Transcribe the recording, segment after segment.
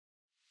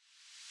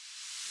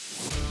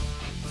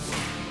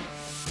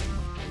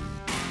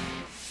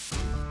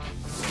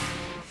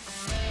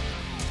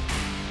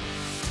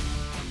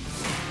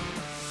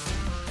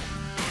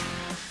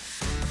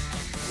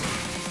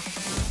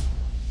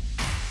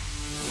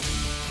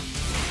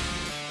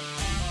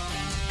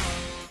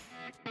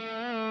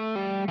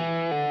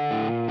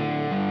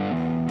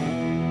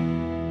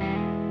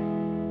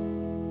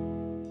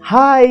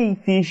Hi,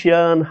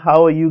 Fishan.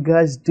 How are you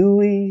guys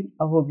doing?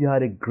 I hope you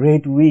had a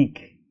great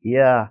week.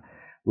 Yeah,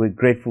 we're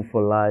grateful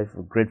for life.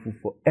 We're grateful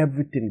for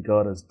everything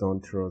God has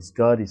done to us.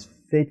 God is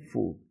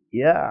faithful.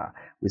 Yeah,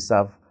 we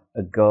serve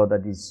a God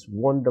that is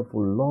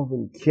wonderful,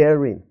 loving,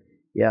 caring.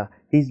 Yeah,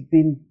 He's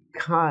been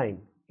kind.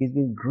 He's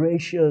been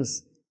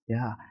gracious.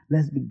 Yeah,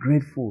 let's be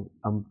grateful.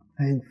 I'm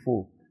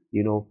thankful.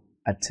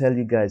 I tell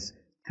you guys,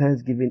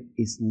 Thanksgiving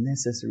is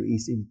necessary,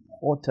 it's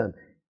important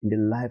in the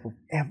life of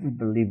every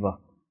believer.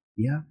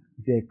 Yeah,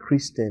 if you're a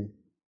Christian,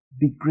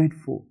 be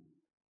grateful.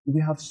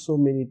 We have so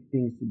many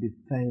things to be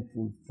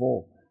thankful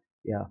for.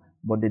 Yeah,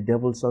 but the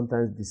devil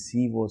sometimes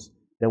deceives us.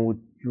 Then we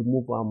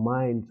remove our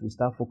minds. We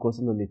start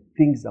focusing on the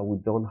things that we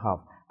don't have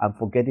and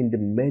forgetting the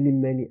many,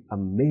 many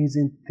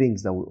amazing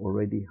things that we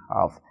already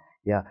have.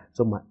 Yeah,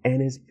 so my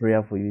earnest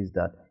prayer for you is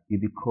that you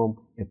become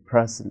a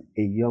person,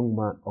 a young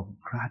man of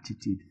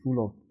gratitude,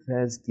 full of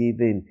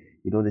thanksgiving.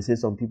 They say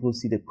some people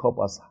see the cup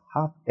as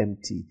half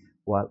empty,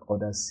 while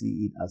others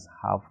see it as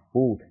half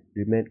full.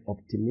 Remain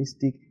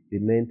optimistic,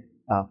 remain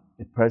a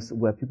person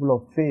where people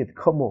of faith.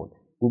 Come on,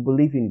 we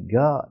believe in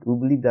God. We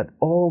believe that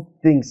all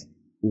things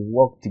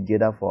work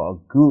together for our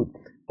good.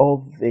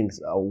 All things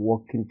are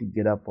working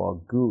together for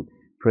our good.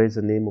 Praise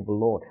the name of the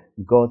Lord.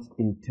 God's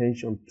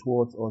intention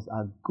towards us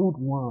are good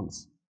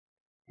ones.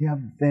 They are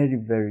very,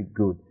 very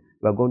good.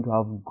 We are going to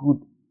have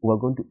good, we are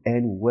going to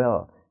end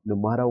well, no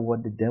matter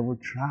what the devil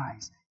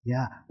tries.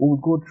 Yeah, we will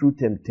go through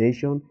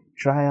temptation,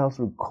 trials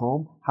will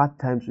come, hard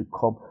times will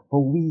come, but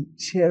we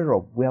cheer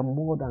up. We are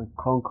more than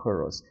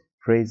conquerors.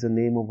 Praise the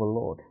name of the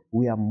Lord.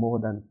 We are more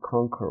than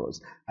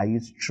conquerors. Are you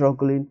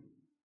struggling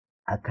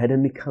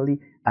academically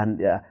and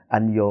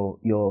your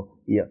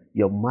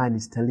mind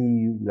is telling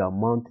you you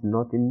amount to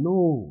nothing?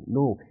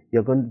 No,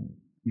 you're going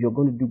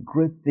to do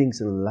great things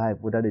in life,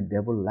 whether the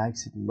devil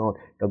likes it or not.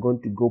 You're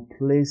going to go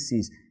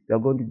places. You're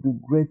going to do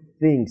great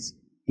things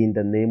in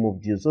the name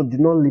of Jesus. So do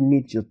not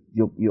limit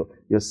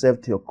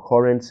yourself to your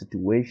current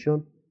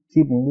situation.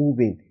 Keep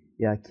moving.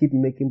 Yeah, keep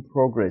making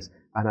progress.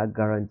 And I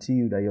guarantee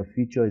you that your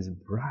future is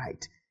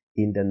bright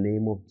in the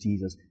name of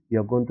Jesus.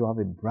 You're going to have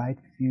a bright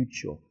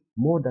future,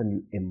 more than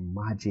you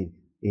imagine.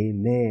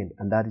 Amen.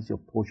 And that is your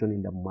portion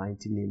in the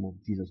mighty name of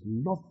Jesus.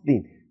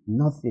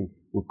 Nothing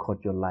will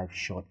cut your life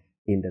short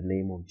in the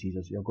name of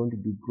Jesus. You're going to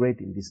do great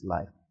in this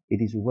life.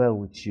 It is well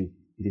with you.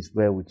 It is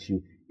well with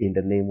you in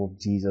the name of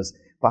Jesus.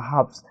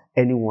 Perhaps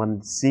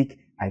anyone sick,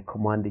 I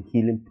command the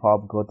healing power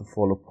of God to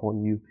fall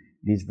upon you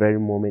this very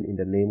moment in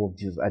the name of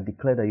Jesus. I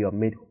declare that you are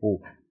made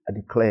whole. I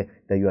declare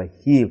that you are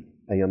healed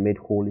and you are made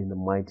whole in the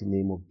mighty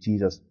name of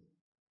Jesus.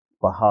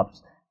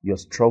 Perhaps you're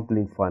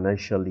struggling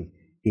financially.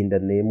 In the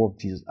name of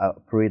Jesus, I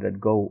pray that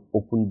God will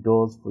open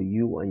doors for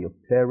you and your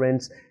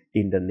parents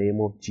in the name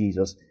of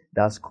Jesus.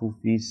 That school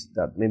fees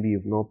that maybe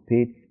you've not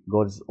paid,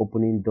 God is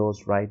opening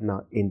doors right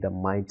now in the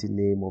mighty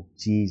name of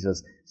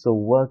Jesus. So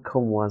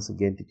welcome once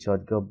again to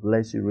church. God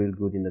bless you real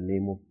good in the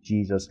name of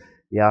Jesus.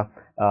 Yeah,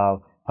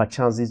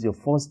 perchance this is your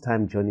first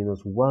time joining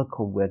us.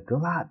 Welcome. We're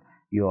glad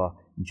you are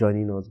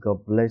joining us.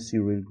 God bless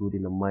you real good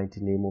in the mighty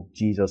name of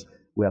Jesus.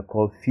 We are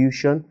called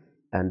Fusion,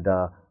 and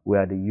we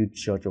are the youth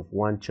church of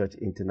One Church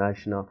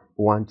International.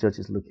 One Church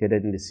is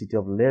located in the city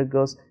of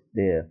Lagos,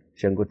 the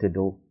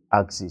Shengotedo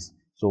axis.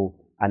 So,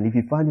 and if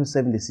you find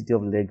yourself in the city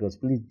of Lagos,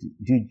 please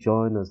do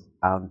join us,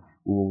 and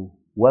we will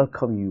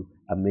welcome you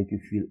and make you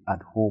feel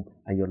at home,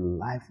 and your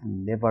life will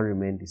never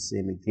remain the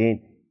same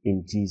again.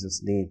 In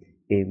Jesus' name,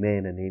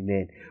 amen and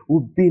amen.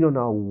 We've been on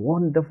our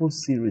wonderful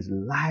series,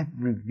 Life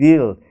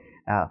Revealed,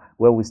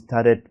 where we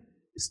started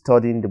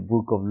studying the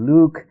book of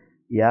Luke.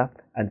 Yeah,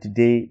 and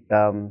today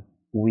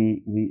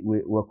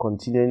we're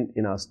continuing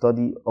in our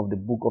study of the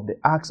book of the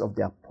Acts of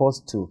the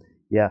Apostle.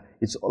 Yeah,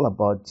 it's all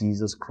about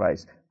Jesus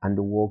Christ and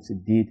the works He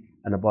did,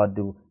 and about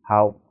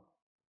how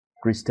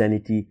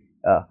Christianity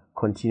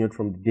continued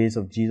from the days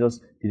of Jesus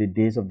to the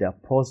days of the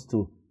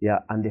Apostle. Yeah,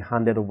 and they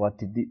handed over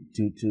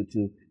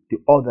to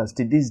others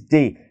to this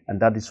day, and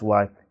that is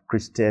why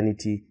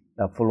Christianity,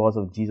 followers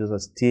of Jesus, are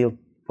still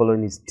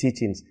following His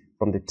teachings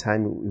from the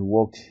time He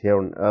walked here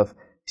on earth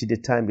to the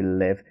time He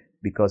left.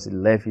 Because He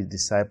left His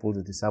disciples,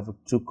 the disciples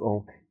took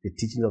on the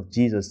teaching of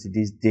Jesus. To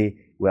this day,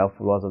 we are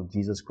followers of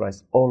Jesus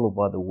Christ all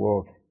over the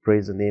world.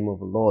 Praise the name of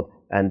the Lord.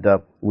 And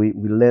we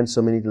learned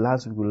so many.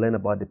 Last week we learned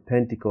about the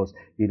Pentecost.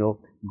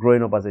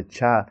 Growing up as a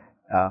child,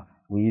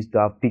 we used to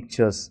have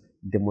pictures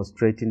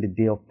demonstrating the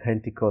day of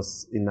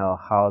Pentecost in our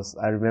house.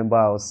 I remember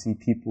I would see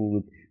people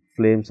with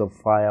flames of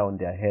fire on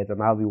their heads,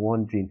 and I'll be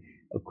wondering,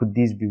 could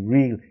this be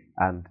real?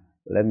 And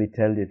let me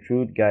tell you the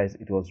truth, guys,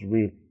 it was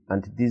real.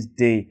 And to this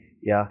day,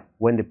 yeah,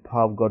 when the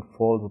power of God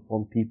falls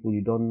upon people,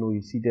 you don't know,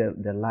 you see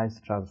their lives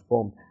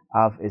transformed.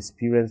 I've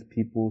experienced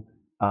people,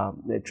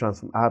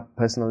 I've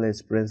personally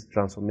experienced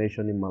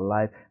transformation in my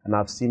life, and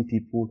I've seen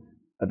people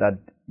that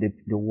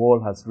the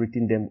world has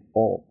written them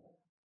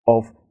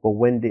off, but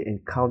when they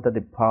encountered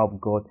the power of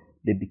God,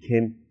 they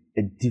became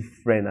a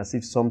different, as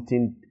if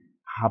something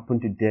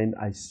happened to them.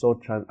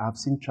 I've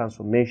seen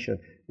transformation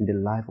in the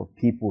life of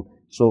people.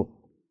 So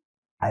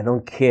I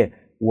don't care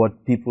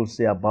what people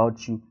say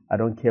about you. I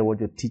don't care what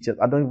your teachers,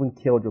 I don't even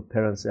care what your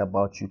parents say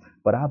about you.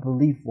 But I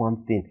believe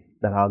one thing,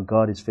 that our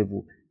God is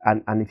faithful.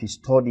 And if you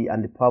study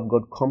and the power of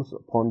God comes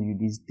upon you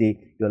this day,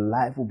 your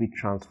life will be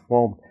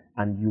transformed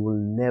and you will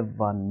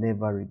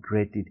never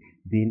regret it,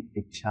 being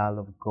a child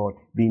of God,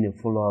 being a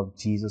follower of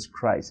Jesus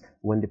Christ.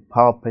 When the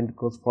power of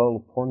Pentecost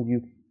falls upon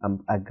you,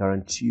 I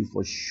guarantee you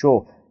for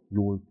sure,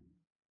 you will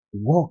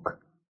walk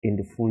in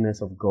the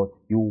fullness of God.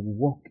 You will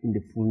walk in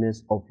the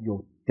fullness of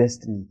your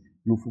destiny.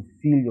 You will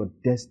fulfill your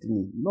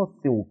destiny.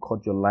 Nothing will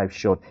cut your life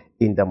short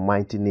in the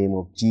mighty name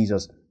of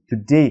Jesus.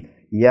 Today,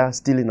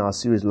 still in our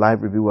series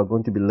Live Review, we're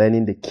going to be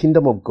learning the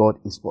kingdom of God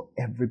is for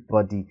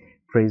everybody.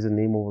 Praise the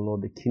name of the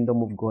Lord. The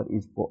kingdom of God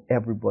is for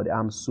everybody.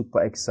 I'm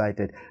super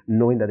excited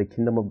knowing that the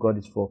kingdom of God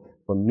is for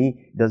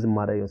me. It doesn't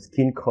matter your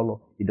skin color.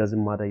 It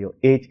doesn't matter your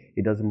age.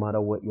 It doesn't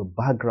matter what your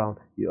background,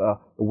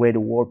 where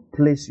the world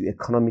places you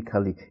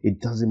economically.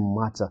 It doesn't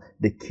matter.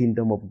 The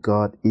kingdom of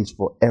God is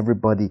for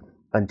everybody.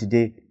 And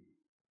today,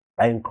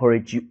 I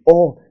encourage you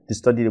all to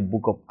study the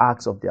book of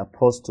Acts of the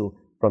Apostle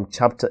from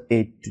chapter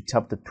 8 to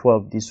chapter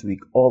 12 this week,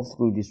 all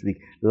through this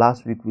week.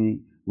 Last week,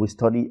 we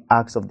studied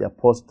Acts of the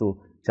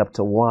Apostle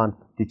chapter 1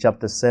 to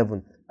chapter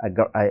 7. I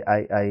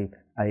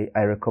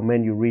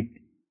recommend you read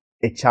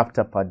a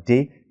chapter per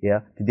day.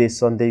 Today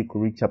Sunday you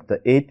could read chapter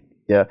 8.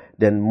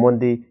 Then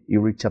Monday you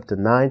read chapter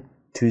 9,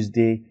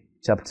 Tuesday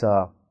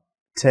chapter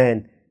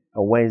 10,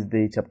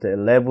 Wednesday chapter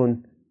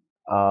 11,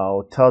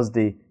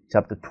 Thursday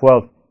chapter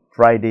 12,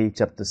 Friday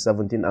chapter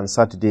 17, and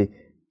Saturday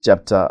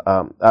chapter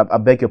I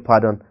beg your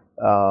pardon,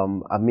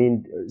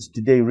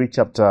 today you read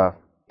chapter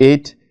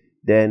 8,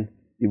 then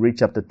you read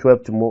chapter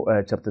 12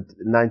 tomorrow, chapter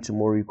 9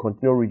 tomorrow. You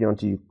continue reading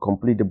until you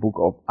complete the book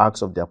of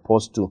Acts of the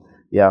Apostle.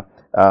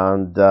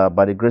 And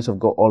by the grace of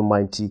God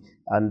Almighty.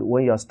 And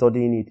when you are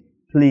studying it,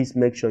 please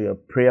make sure you're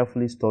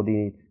prayerfully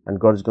studying it, and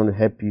God is going to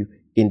help you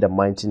in the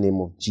mighty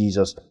name of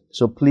Jesus.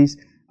 So please,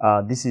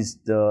 this is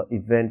the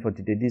event for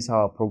today. This is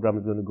how our program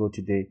is going to go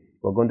today.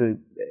 We're going to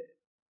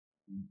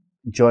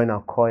join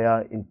our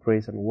choir in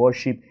praise and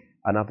worship,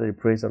 and after the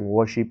praise and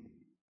worship,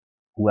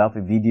 we have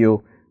a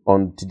video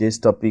on today's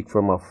topic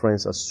from our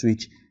friends at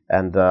Switch,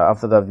 and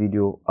after that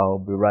video, I'll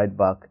be right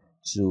back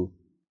to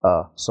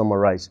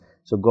summarize.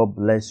 So God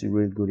bless you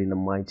real good in the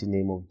mighty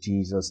name of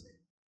Jesus.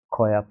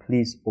 Choir,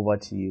 please, over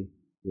to you.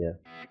 We're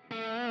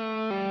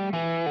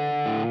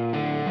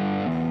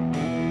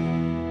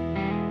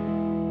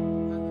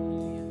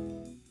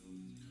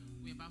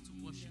about to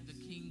worship the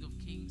King of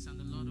Kings and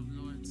the Lord of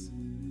Lords.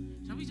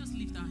 Shall we just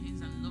lift our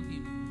hands and love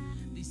Him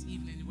this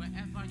evening,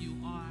 wherever you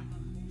are?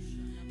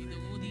 In the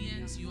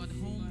audience, you at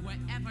home,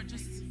 wherever,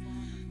 just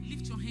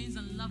lift your hands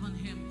and love on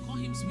Him. Call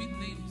Him sweet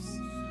names.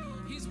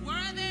 He's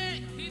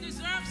worthy. He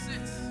deserves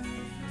it.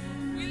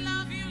 We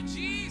love you,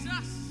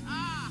 Jesus.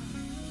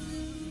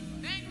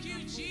 Thank you,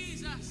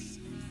 Jesus.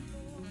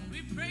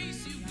 We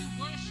praise you. We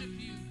worship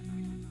you.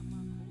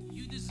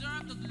 You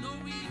deserve the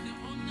glory, the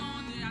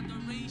honor, the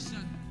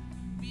adoration.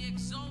 Be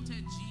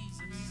exalted,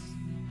 Jesus.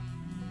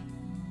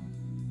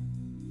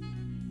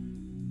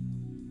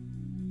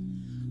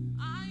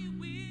 I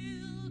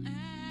will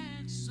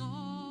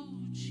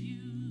exalt you.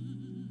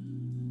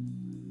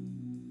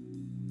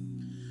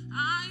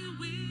 I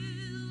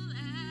will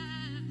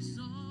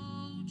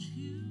exalt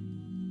you.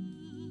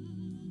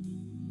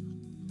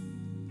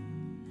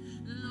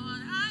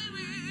 Lord, I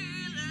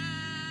will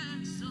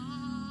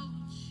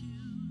exalt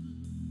you.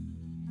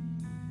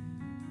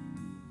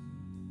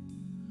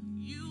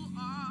 You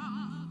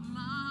are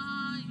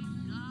my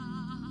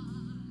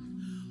God.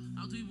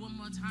 I'll do it one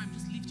more time.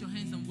 Just lift your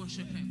hands and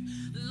worship Him.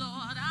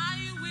 Lord,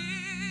 I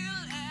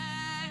will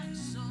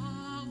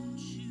exalt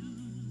you.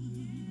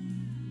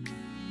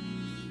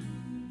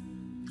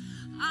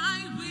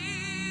 I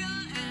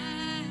will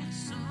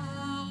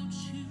exalt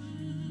you.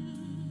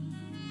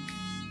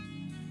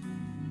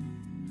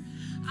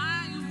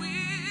 I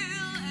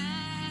will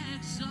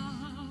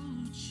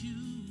exalt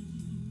you.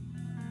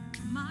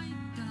 My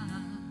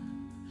God,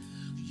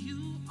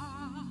 you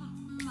are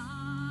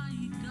my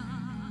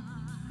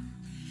God.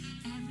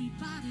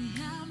 Everybody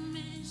help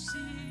me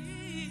sing.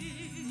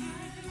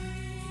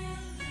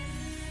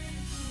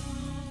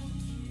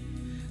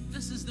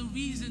 This is the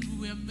reason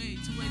we were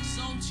made, to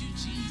exalt you,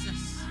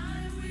 Jesus.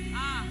 I will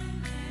exalt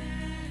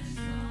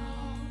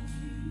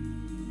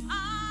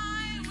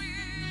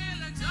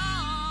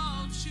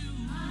you.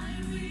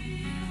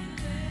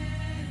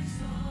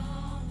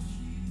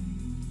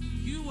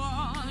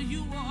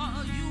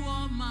 You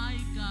are my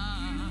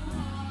God.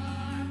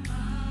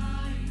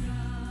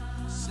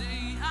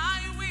 Say,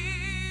 I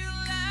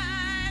will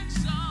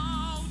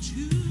exalt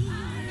you.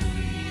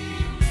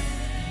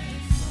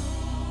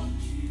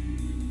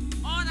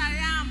 All I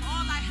am,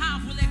 all I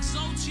have will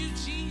exalt you,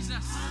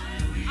 Jesus.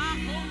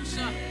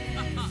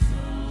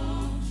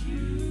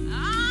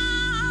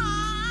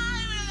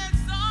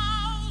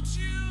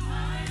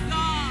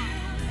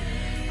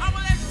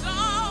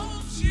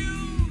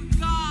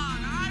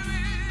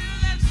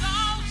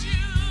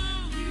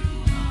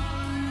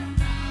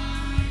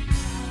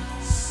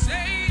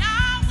 Say, I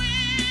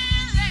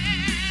will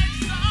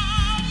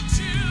exalt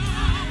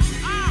you.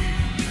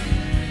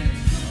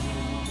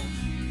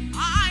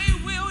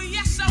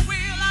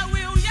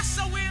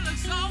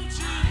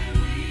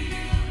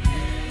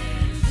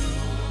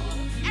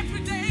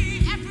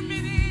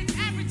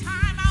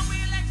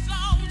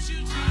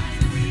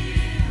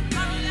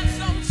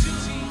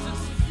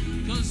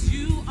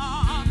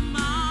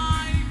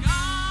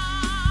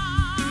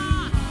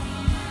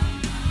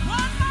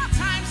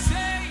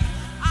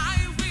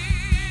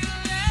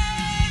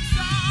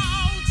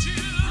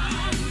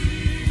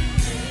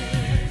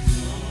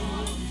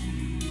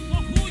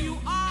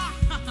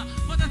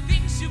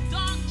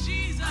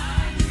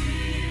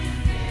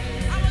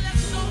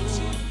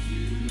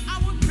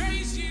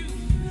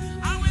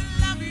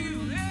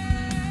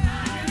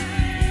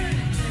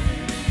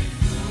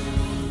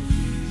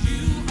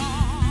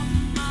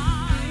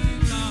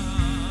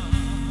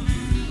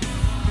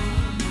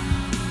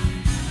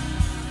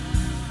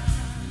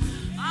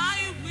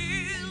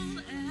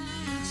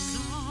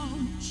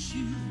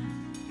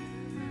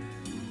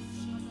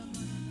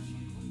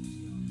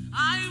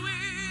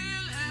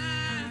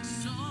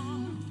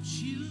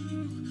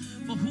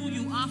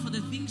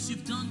 things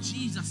you've done,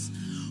 Jesus.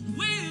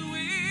 We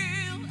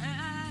will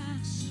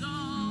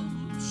exalt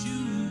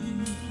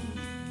you.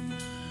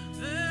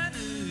 Hey,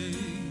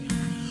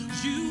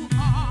 you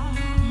are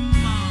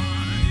my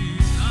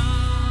God.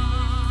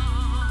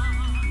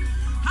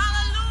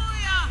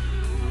 Hallelujah.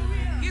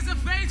 He's a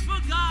faithful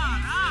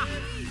God.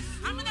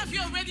 How many of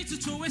you are ready to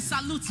throw a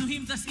salute to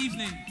him this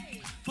evening?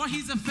 For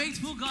he's a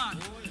faithful God.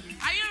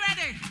 Are you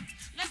ready?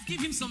 Let's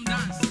give him some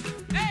dance.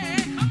 Hey,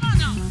 come on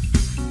now.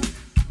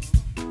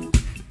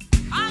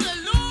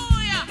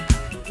 Hallelujah.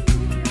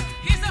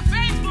 He's a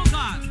faithful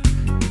God.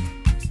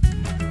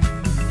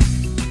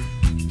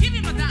 Give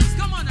him a dance.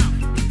 Come on now.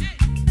 Hey.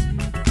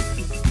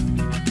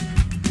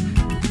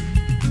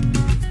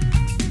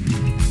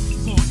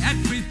 For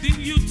everything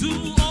you do,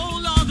 oh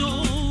Lord,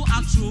 oh,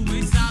 I'll throw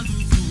a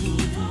salute.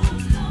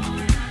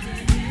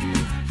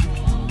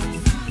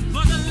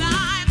 For the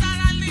life that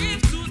I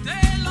live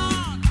today,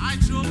 Lord, I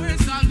throw a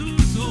salute.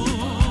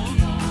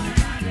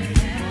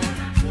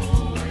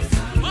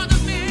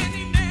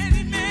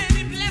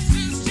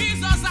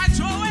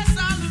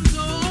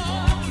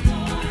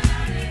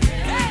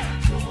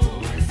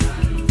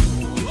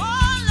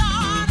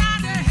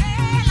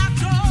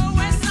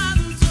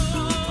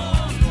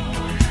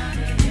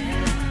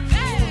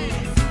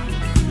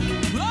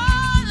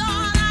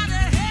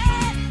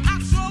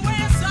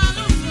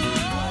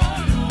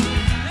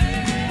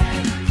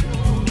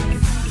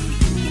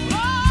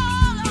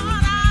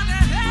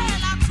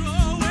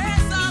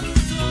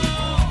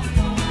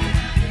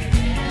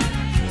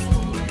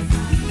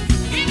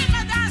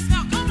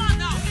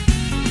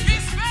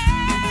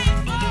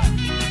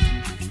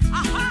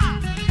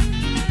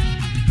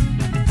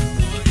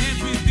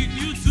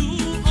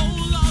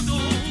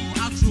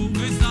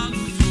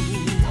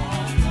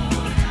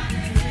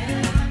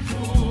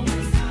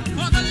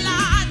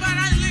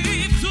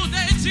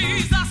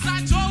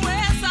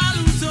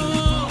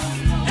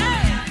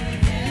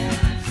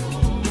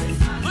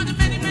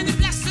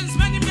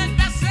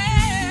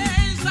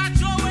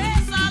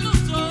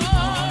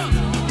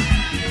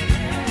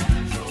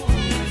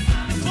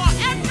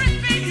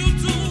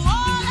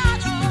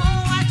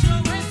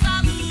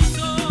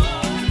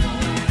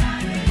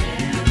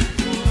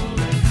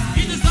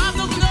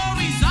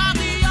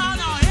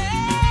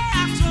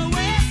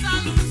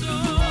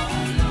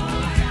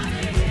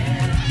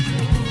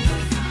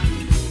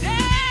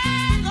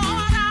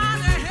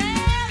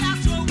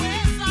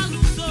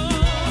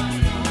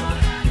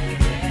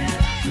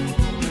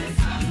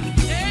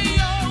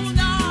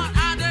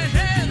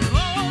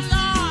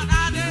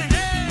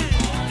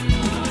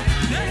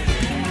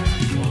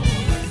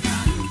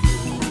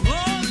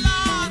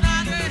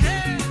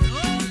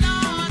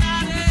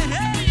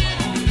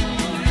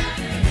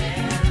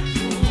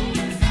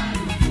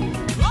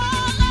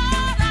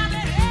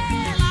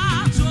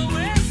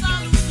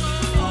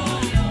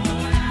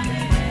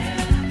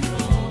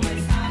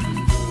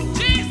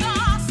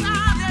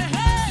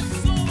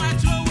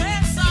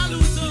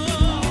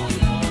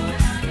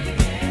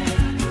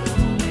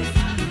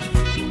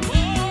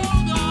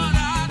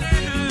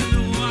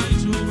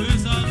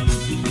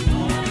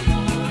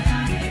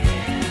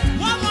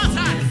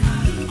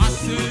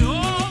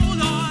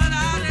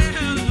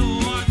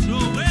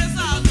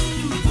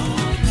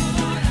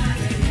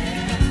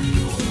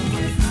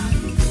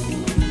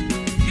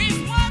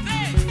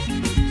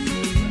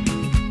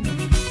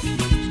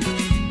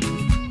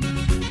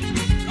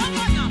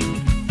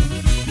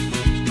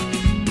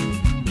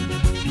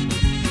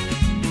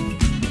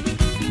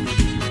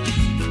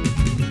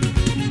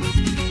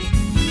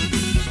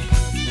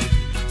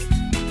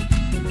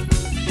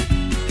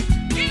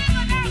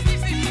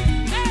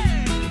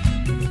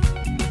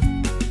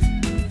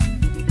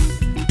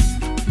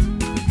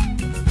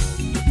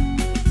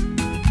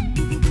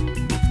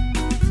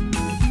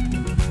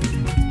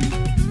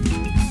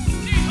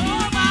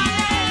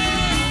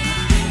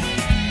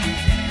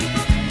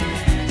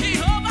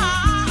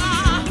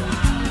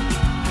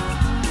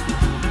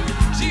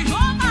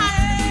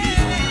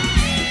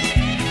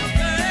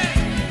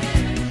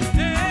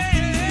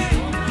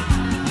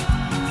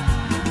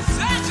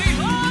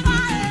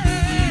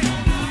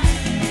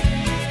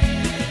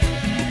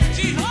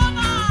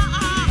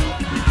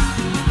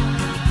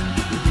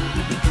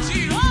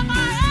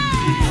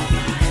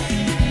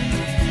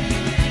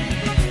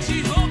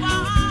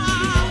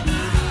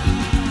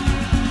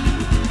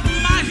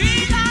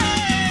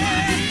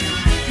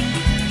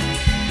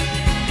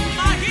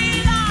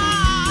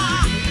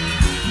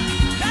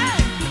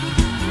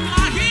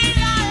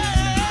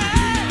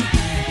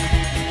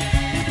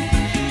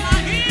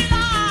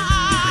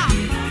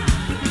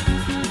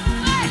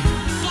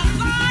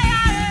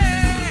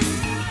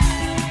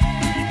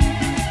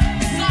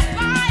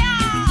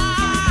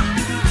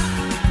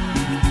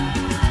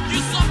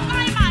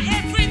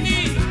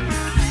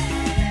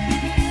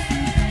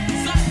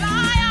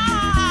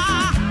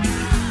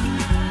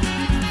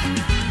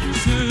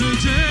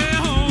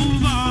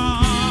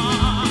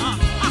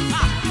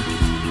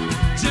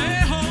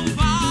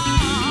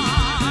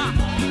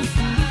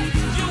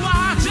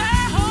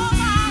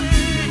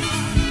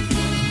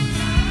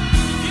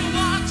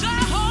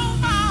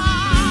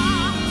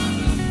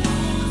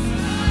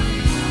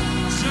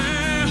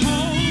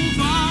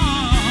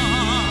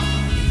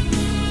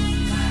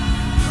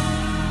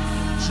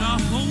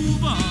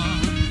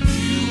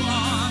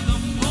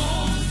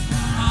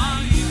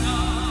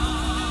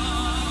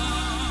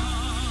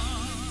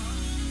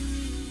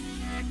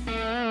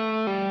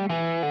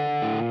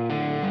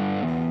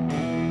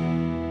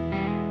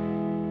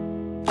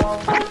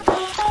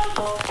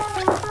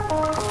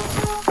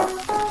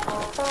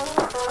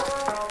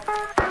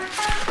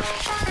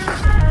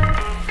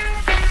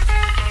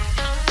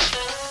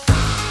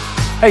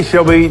 Hey,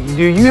 Shelby,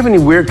 do you have any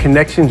weird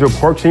connections or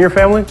quirks in your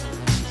family?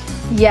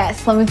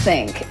 Yes, let me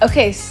think.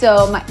 Okay,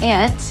 so my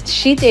aunt,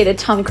 she dated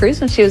Tom Cruise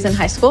when she was in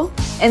high school.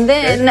 And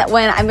then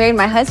when I married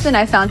my husband,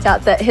 I found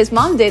out that his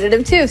mom dated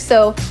him too.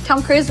 So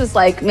Tom Cruise was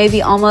like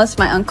maybe almost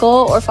my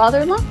uncle or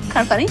father-in-law. Kind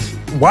of funny.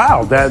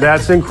 Wow,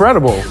 that's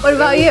incredible. What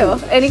about you?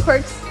 Any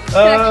quirks?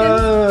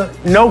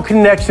 Connections? No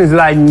connections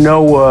that I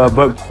know of,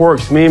 but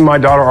quirks. Me and my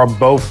daughter are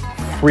both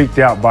freaked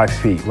out by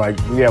feet. Like,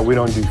 yeah, we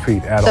don't do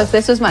feet at all. So if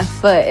this was my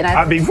foot and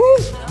I'd be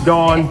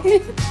gone.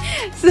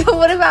 So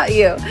what about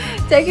you?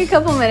 Take a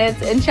couple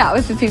minutes and chat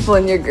with the people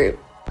in your group.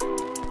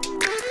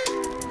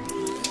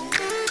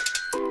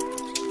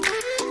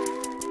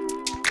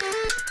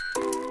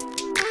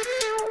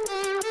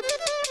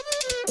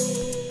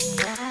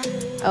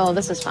 Oh,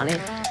 this is funny.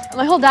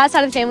 My whole dad's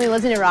side of the family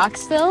lives in Iraq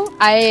still.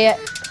 I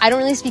don't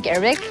really speak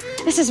Arabic.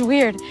 This is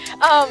weird.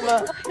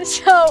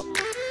 So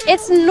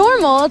it's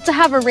normal to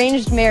have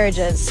arranged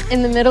marriages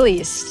in the Middle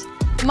East.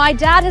 My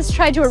dad has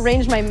tried to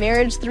arrange my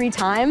marriage 3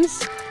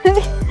 times.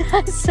 But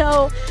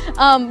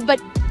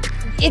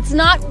it's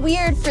not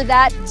weird for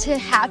that to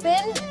happen.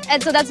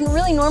 And so that's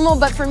really normal.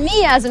 But for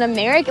me as an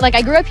American, like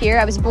I grew up here,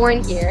 I was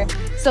born here.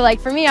 So like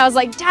for me, I was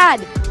like,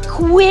 Dad,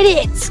 quit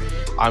it.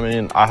 I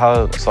mean, I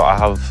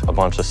have a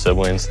bunch of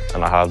siblings,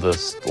 and I have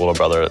this little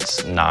brother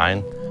that's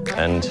 9,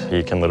 and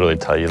he can literally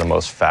tell you the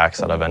most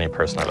facts out of any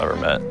person I've ever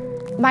met.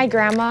 My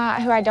grandma,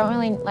 who I don't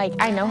really,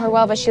 I know her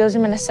well, but she lives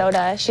in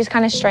Minnesota. She's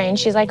kind of strange.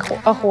 She's like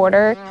a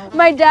hoarder.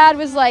 My dad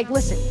was like,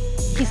 listen,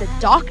 he's a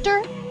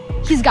doctor.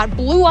 He's got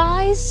blue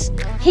eyes.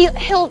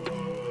 He'll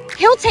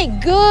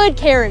take good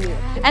care of you.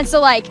 And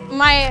so like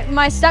my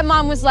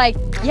stepmom was like,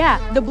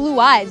 yeah, the blue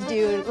eyes,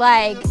 dude.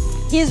 Like,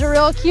 he's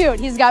real cute.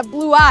 He's got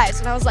blue eyes.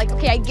 And I was like,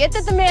 okay, I get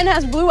that the man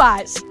has blue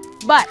eyes,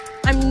 but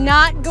I'm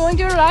not going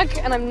to Iraq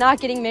and I'm not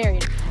getting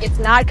married. It's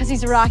not because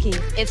he's Iraqi.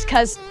 It's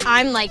because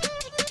I'm like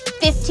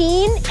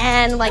 15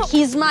 and like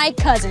he's my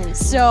cousin.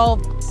 So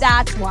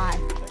that's why.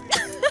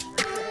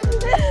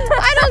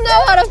 I don't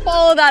know how to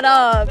follow that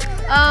up.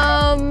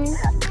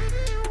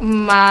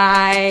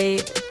 My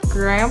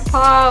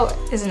grandpa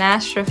is an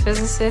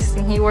astrophysicist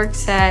and he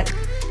works at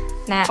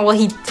NASA. Well,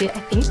 he did. I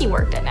think he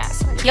worked at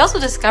NASA. He also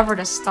discovered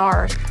a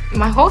star.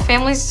 My whole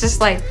family's just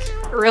like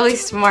really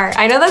smart.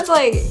 I know that's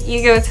like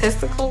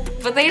egotistical,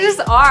 but they just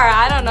are.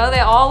 I don't know. They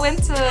all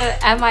went to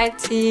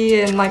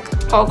MIT and like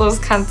all those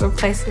kinds of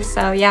places.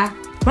 So yeah.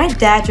 My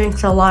dad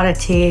drinks a lot of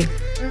tea. I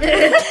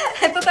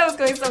thought that was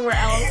going somewhere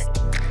else.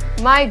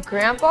 My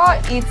grandpa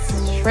eats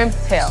shrimp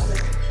tail.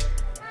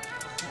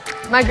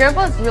 My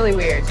grandpa's really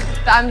weird.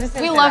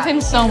 We love him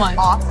so much.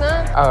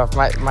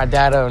 Awesome. My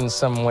dad owns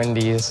some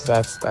Wendy's.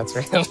 That's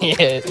really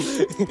it.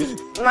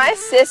 My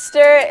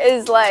sister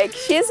is like,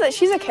 she's a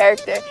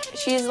character.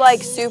 She's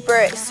like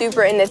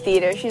super into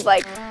theater. She's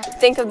like,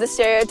 think of the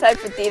stereotype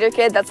for theater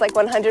kid, that's like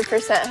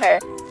 100%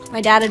 her.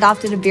 My dad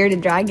adopted a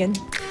bearded dragon.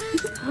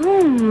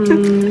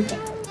 There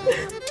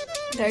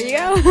you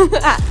go.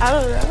 I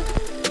don't know.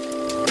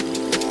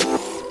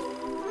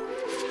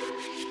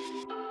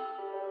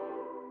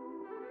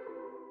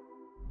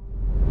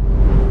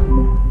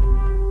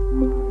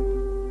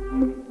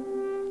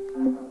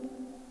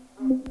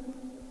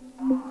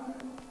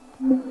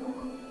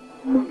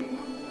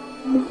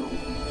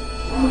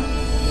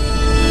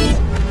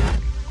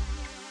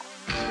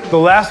 The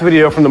last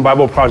video from the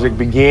Bible Project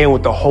began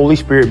with the Holy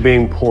Spirit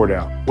being poured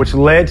out, which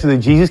led to the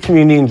Jesus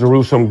community in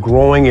Jerusalem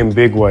growing in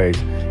big ways.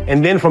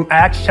 And then from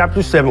Acts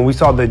chapter 7, we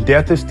saw the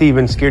death of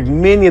Stephen scared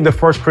many of the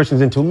first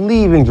Christians into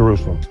leaving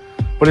Jerusalem.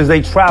 But as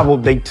they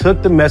traveled, they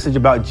took the message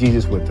about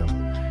Jesus with them.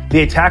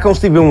 The attack on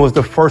Stephen was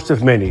the first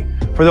of many.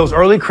 For those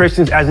early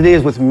Christians, as it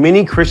is with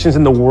many Christians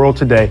in the world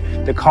today,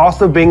 the cost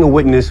of being a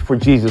witness for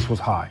Jesus was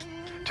high.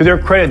 To their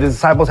credit, the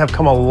disciples have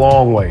come a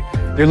long way.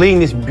 They're leading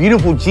this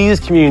beautiful Jesus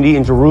community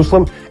in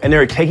Jerusalem, and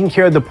they're taking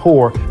care of the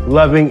poor,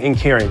 loving and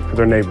caring for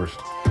their neighbors.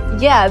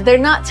 Yeah, they're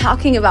not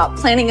talking about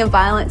planning a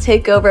violent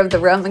takeover of the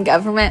Roman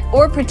government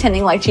or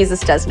pretending like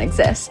Jesus doesn't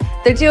exist.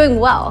 They're doing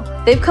well.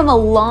 They've come a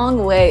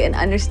long way in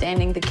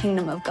understanding the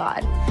kingdom of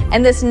God.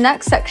 And this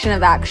next section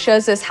of Acts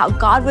shows us how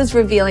God was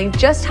revealing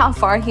just how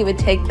far he would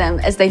take them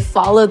as they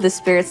followed the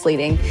Spirit's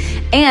leading,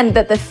 and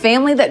that the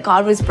family that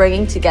God was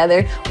bringing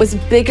together was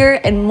bigger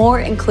and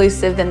more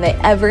inclusive than they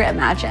ever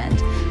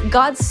imagined.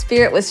 God's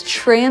Spirit was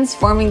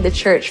transforming the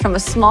church from a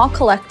small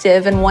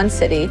collective in one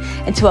city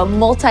into a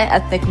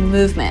multi-ethnic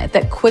movement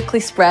that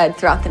quickly spread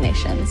throughout the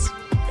nations.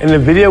 In the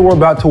video we're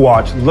about to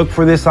watch, look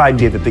for this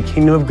idea that the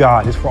kingdom of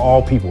God is for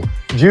all people,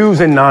 Jews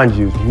and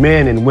non-Jews,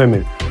 men and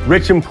women,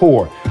 rich and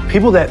poor,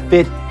 people that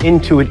fit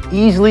into it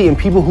easily and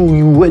people who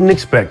you wouldn't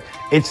expect.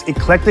 It's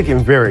eclectic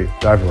and very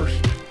diverse.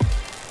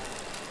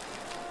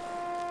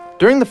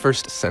 During the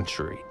 1st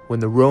century, when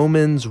the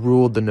Romans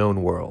ruled the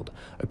known world,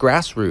 a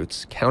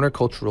grassroots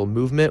countercultural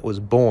movement was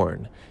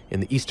born in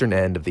the eastern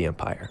end of the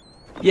empire.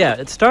 Yeah,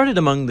 it started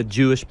among the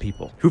Jewish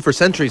people, who for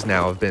centuries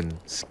now have been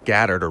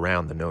scattered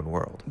around the known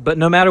world. But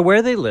no matter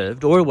where they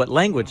lived or what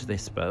language they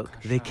spoke,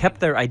 they kept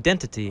their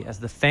identity as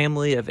the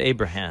family of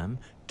Abraham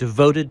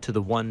devoted to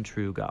the one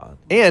true God.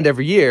 And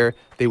every year,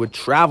 they would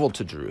travel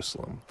to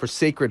Jerusalem for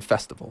sacred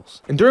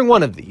festivals. And during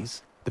one of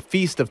these, the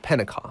Feast of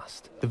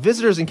Pentecost, the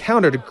visitors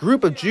encountered a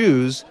group of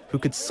Jews who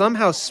could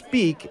somehow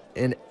speak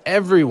in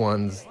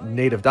everyone's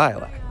native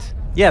dialect.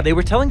 Yeah, they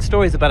were telling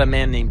stories about a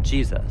man named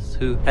Jesus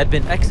who had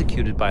been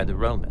executed by the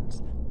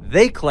Romans.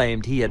 They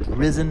claimed he had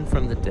risen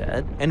from the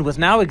dead and was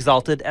now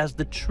exalted as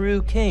the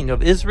true king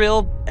of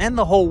Israel and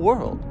the whole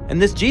world. And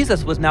this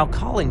Jesus was now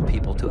calling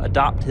people to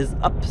adopt his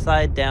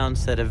upside-down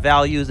set of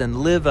values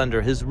and live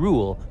under his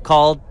rule,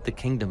 called the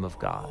Kingdom of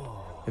God.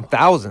 And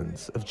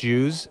thousands of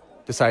Jews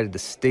decided to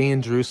stay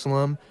in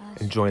Jerusalem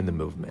and join the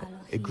movement.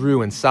 It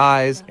grew in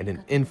size and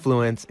in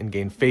influence and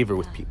gained favor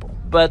with people.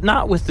 But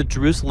not with the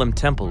Jerusalem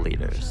temple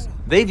leaders.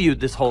 They viewed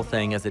this whole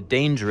thing as a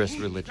dangerous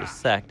religious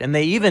sect, and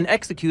they even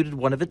executed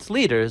one of its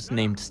leaders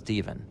named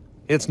Stephen.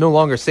 It's no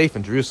longer safe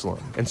in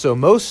Jerusalem, and so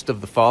most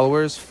of the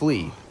followers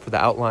flee for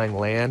the outlying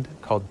land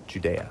called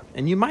Judea.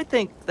 And you might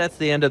think that's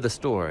the end of the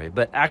story,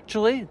 but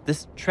actually,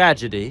 this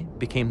tragedy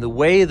became the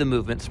way the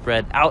movement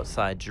spread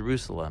outside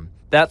Jerusalem.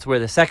 That's where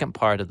the second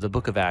part of the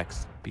book of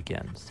Acts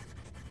begins.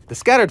 The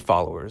scattered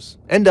followers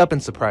end up in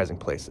surprising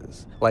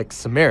places, like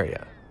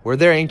Samaria, where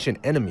their ancient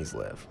enemies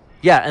live.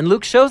 Yeah, and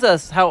Luke shows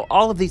us how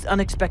all of these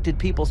unexpected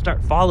people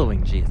start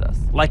following Jesus,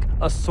 like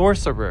a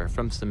sorcerer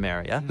from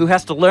Samaria who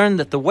has to learn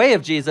that the way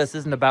of Jesus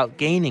isn't about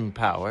gaining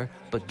power,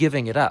 but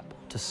giving it up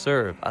to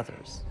serve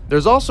others.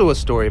 There's also a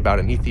story about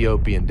an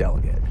Ethiopian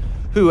delegate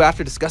who,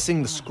 after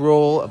discussing the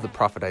scroll of the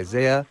prophet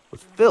Isaiah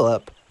with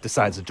Philip,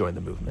 decides to join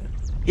the movement.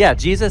 Yeah,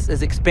 Jesus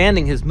is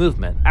expanding his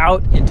movement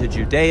out into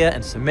Judea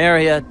and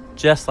Samaria,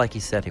 just like he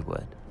said he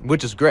would.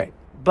 Which is great.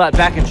 But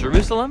back in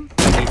Jerusalem,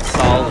 we meet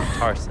Saul of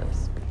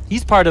Tarsus.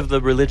 He's part of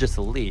the religious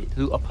elite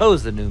who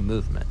oppose the new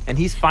movement, and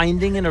he's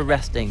finding and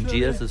arresting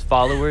Jesus'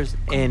 followers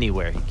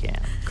anywhere he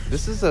can.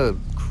 This is a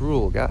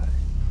cruel guy.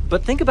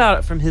 But think about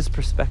it from his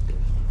perspective.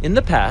 In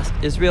the past,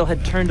 Israel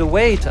had turned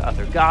away to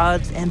other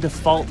gods and to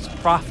false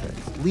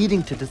prophets,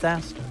 leading to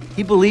disaster.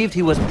 He believed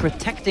he was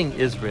protecting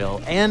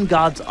Israel and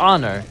God's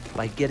honor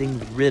by getting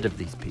rid of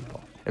these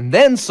people. And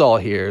then Saul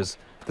hears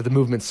that the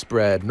movement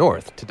spread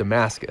north to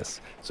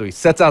Damascus, so he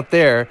sets out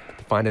there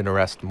to find and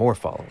arrest more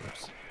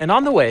followers. And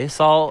on the way,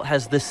 Saul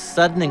has this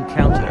sudden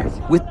encounter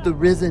with the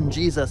risen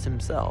Jesus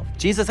himself.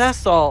 Jesus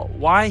asks Saul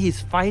why he's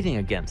fighting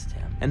against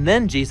him. And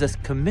then Jesus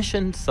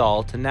commissioned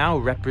Saul to now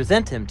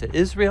represent him to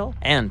Israel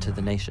and to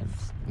the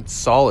nations. And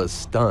Saul is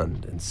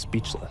stunned and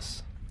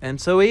speechless. And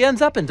so he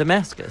ends up in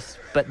Damascus.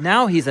 But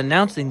now he's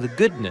announcing the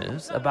good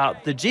news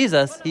about the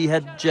Jesus he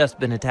had just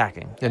been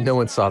attacking. And no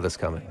one saw this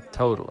coming.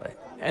 Totally.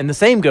 And the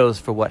same goes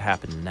for what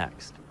happened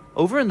next.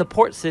 Over in the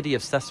port city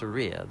of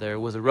Caesarea, there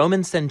was a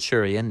Roman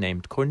centurion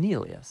named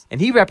Cornelius, and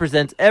he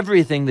represents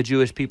everything the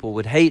Jewish people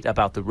would hate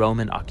about the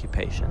Roman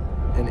occupation.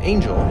 An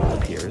angel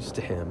appears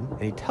to him,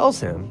 and he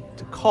tells him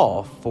to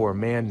call for a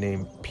man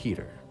named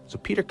Peter. So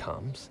Peter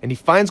comes, and he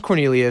finds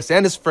Cornelius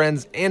and his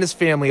friends and his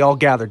family all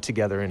gathered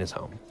together in his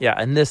home. Yeah,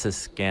 and this is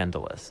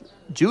scandalous.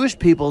 Jewish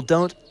people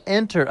don't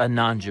enter a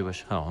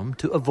non-Jewish home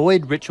to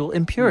avoid ritual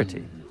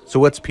impurity. So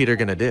what's Peter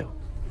gonna do?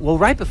 Well,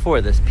 right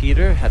before this,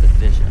 Peter had a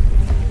vision.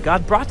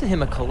 God brought to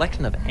him a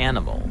collection of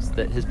animals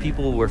that his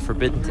people were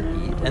forbidden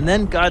to eat. And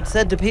then God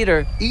said to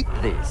Peter, "Eat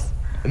these."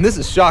 And this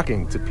is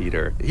shocking to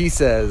Peter. He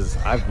says,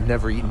 "I've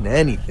never eaten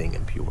anything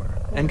impure."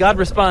 And God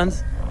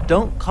responds,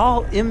 "Don't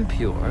call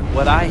impure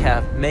what I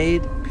have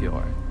made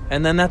pure."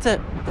 And then that's it.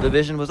 The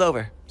vision was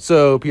over.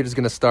 So Peter's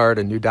gonna start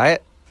a new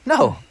diet?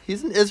 No,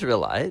 he's an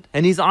Israelite,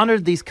 and he's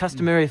honored these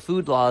customary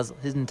food laws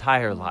his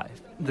entire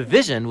life. The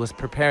vision was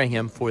preparing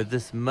him for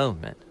this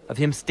moment of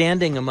him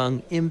standing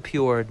among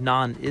impure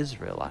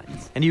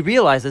non-Israelites. And he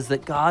realizes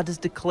that God is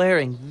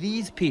declaring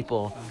these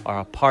people are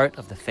a part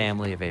of the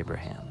family of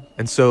Abraham.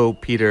 And so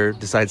Peter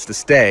decides to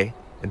stay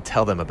and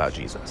tell them about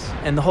Jesus.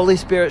 And the Holy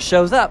Spirit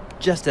shows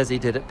up just as he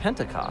did at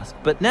Pentecost.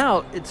 But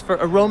now it's for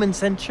a Roman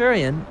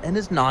centurion and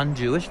his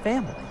non-Jewish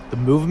family. The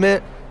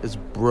movement is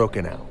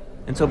broken out.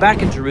 And so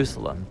back in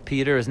Jerusalem,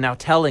 Peter is now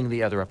telling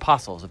the other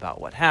apostles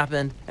about what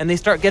happened, and they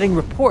start getting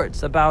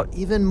reports about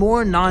even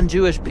more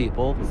non-Jewish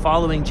people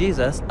following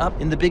Jesus up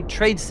in the big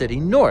trade city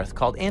north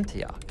called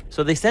Antioch.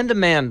 So they send a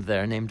man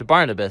there named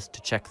Barnabas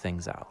to check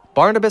things out.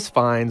 Barnabas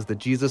finds the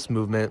Jesus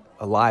movement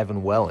alive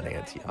and well in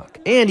Antioch,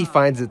 and he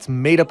finds it's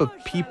made up of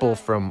people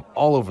from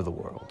all over the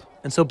world.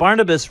 And so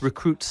Barnabas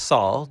recruits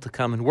Saul to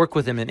come and work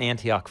with him in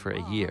Antioch for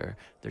a year.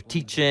 They're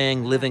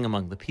teaching, living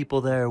among the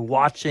people there,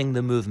 watching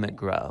the movement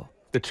grow.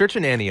 The church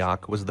in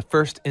Antioch was the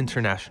first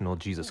international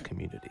Jesus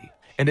community,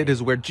 and it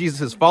is where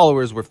Jesus'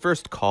 followers were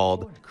first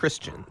called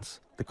Christians,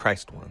 the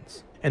Christ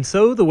ones. And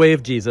so the way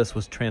of Jesus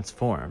was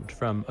transformed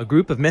from a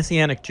group of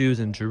Messianic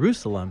Jews in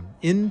Jerusalem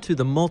into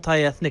the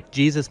multi-ethnic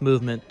Jesus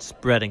movement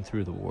spreading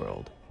through the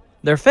world.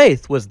 Their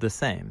faith was the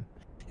same.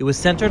 It was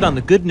centered on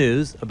the good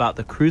news about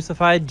the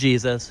crucified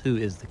Jesus, who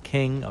is the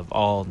King of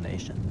all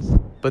nations.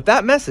 But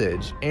that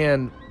message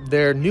and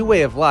their new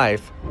way of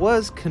life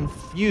was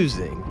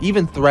confusing,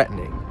 even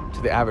threatening.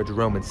 to the average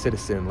Roman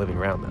citizen living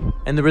around them.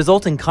 And the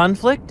resulting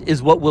conflict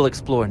is what we'll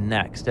explore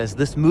next as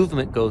this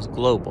movement goes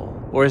global,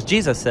 or as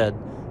Jesus said,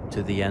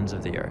 to the ends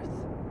of the earth.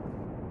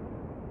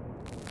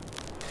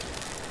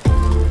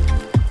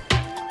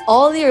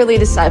 All the early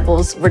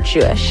disciples were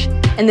Jewish,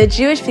 and the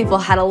Jewish people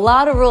had a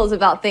lot of rules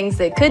about things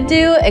they could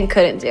do and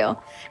couldn't do,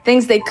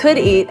 things they could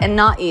eat and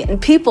not eat,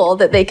 and people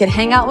that they could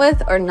hang out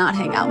with or not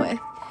hang out with.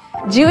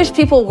 Jewish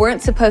people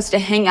weren't supposed to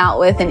hang out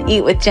with and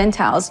eat with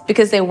Gentiles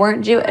because they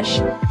weren't Jewish.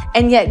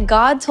 And yet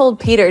God told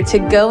Peter to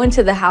go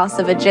into the house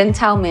of a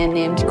Gentile man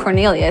named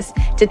Cornelius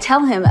to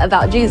tell him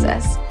about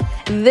Jesus.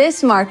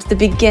 This marked the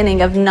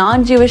beginning of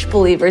non-Jewish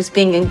believers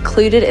being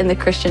included in the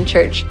Christian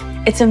church.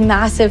 It's a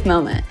massive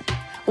moment.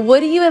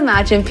 What do you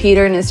imagine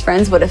Peter and his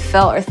friends would have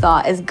felt or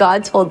thought as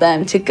God told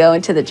them to go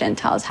into the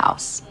Gentiles'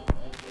 house?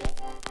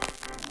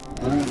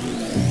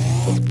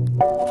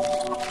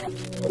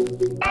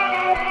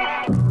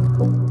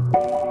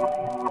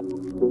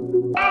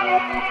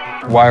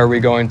 Why are we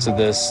going to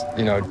this,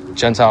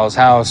 Gentiles'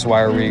 house?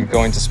 Why are we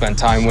going to spend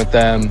time with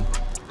them?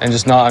 And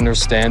just not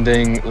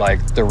understanding,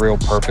 the real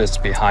purpose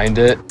behind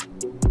it.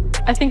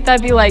 I think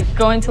that'd be like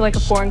going to a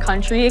foreign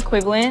country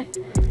equivalent.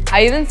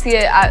 I even see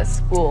it at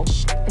school.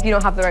 If you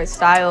don't have the right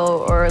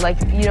style, or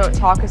you don't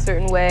talk a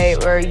certain way,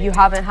 or you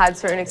haven't had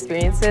certain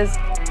experiences,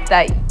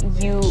 that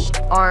you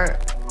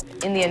aren't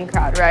in the in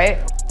crowd, right?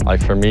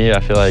 For me, I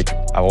feel like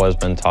I've always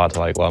been taught to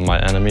love my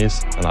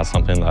enemies, and that's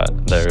something that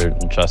they're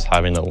just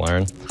having to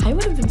learn. I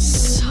would have been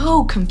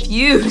so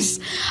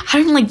confused.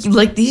 I'm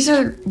like these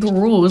are the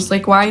rules.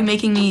 Why are you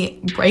making me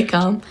break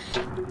them?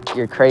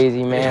 You're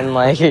crazy, man.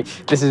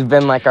 This has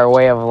been our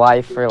way of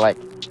life for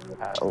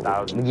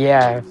thousands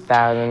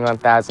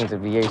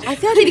of years. I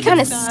feel like they'd be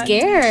kind of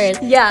scared.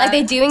 Yeah.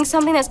 They're doing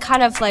something that's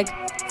kind of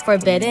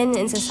forbidden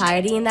in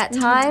society in that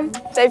time.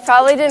 They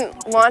probably didn't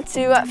want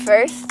to at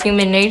first.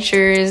 Human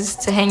nature is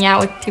to hang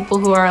out with people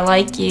who are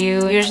like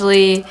you.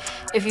 Usually,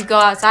 if you go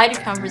outside your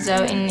comfort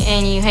zone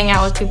and you hang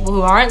out with people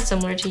who aren't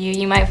similar to you,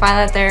 you might find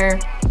that they're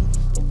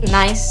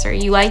nice or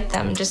you like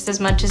them just as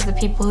much as the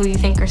people who you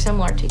think are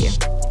similar to you.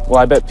 Well,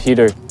 I bet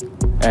Peter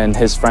and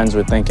his friends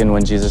were thinking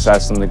when Jesus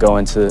asked them to go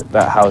into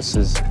that house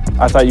is,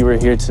 I thought you were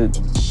here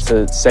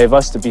to save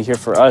us, to be here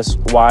for us.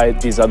 Why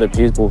these other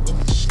people?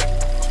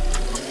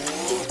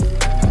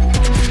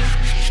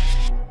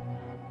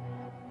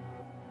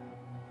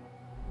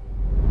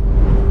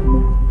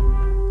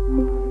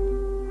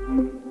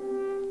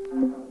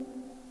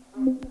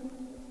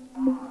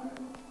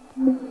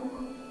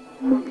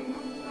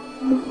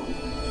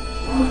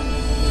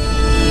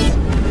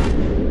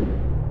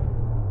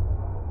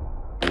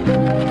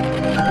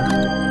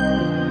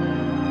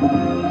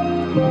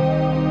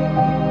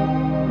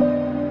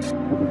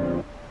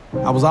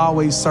 I was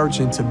always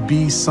searching to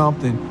be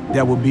something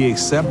that would be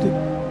accepted.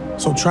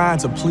 So trying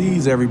to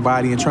please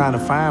everybody and trying to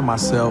find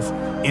myself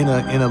in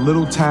a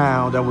little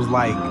town that was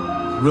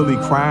really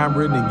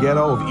crime-ridden and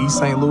ghetto of East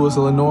St. Louis,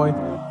 Illinois.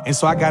 And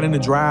so I got into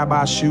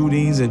drive-by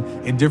shootings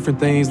and different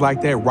things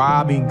like that,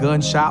 robbing gun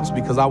shops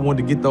because I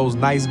wanted to get those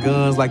nice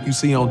guns like you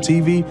see on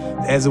TV.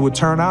 As it would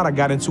turn out, I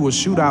got into a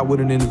shootout with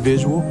an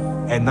individual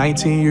at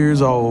 19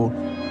 years old.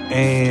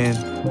 And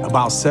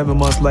about 7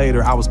 months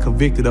later, I was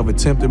convicted of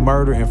attempted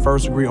murder and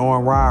first-degree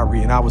armed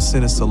robbery, and I was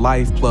sentenced to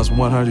life plus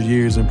 100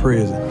 years in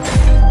prison.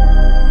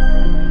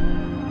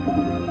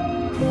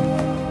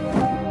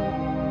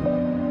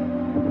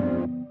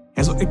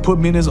 And so they put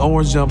me in this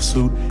orange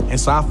jumpsuit, and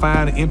so I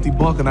find an empty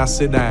bunk and I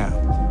sit down.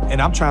 And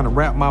I'm trying to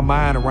wrap my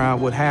mind around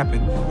what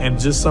happened, and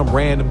just some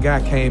random guy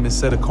came and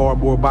set a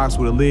cardboard box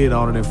with a lid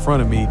on it in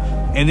front of me,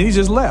 and then he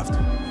just left.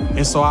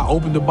 And so I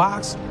opened the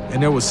box,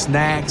 and there was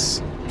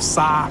snacks,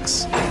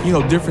 socks,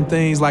 different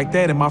things like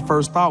that. And my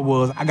first thought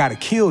was, I gotta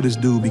kill this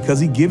dude because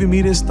he giving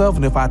me this stuff,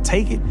 and if I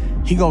take it,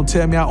 he gonna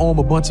tell me I owe him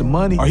a bunch of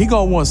money, or he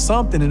gonna want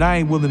something that I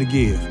ain't willing to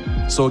give.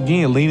 So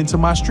again, leaning to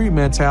my street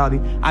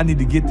mentality, I need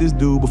to get this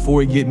dude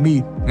before he get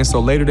me. And so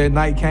later that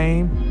night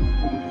came,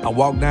 I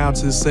walked down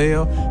to the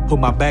cell, put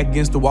my back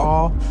against the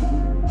wall,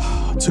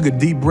 took a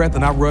deep breath,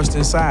 and I rushed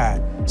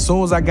inside. As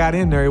soon as I got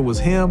in there, it was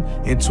him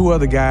and two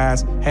other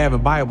guys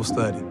having Bible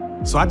study.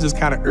 So I just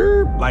kind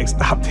of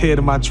stopped dead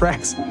in my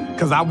tracks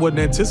because I wasn't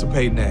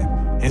anticipating that.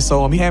 And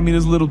so he had me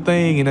this little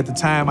thing, and at the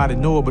time I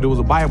didn't know it, but it was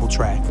a Bible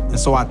tract. And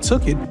so I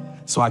took it.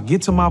 So I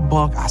get to my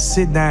bunk, I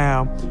sit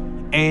down,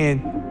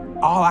 and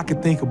all I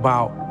could think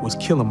about was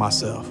killing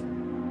myself.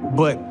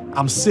 But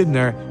I'm sitting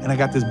there and I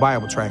got this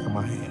Bible tract in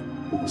my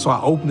hand. So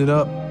I opened it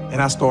up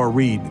and I started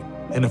reading it.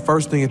 And the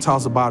first thing it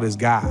talks about is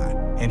God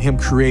and him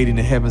creating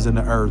the heavens and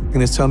the earth.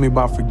 And it's telling me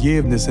about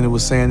forgiveness, and it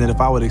was saying that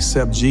if I would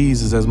accept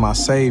Jesus as my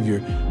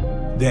Savior,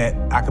 that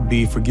I could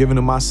be forgiven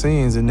of my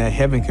sins and that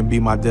heaven can be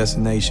my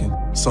destination.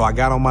 So I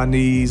got on my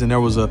knees, and there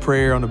was a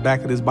prayer on the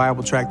back of this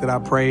Bible tract that I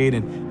prayed,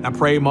 and I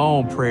prayed my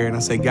own prayer, and I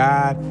said,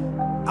 God,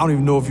 I don't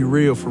even know if you're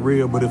real for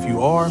real, but if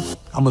you are,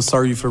 I'm gonna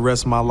serve you for the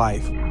rest of my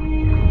life.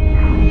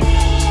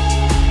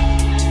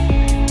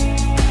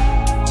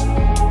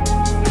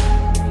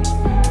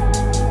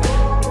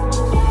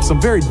 some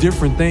very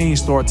different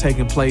things started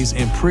taking place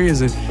in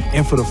prison.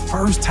 And for the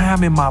first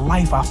time in my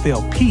life, I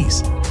felt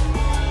peace.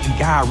 And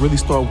God really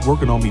started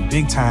working on me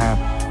big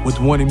time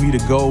with wanting me to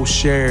go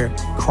share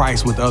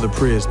Christ with other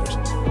prisoners.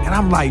 And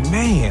I'm like,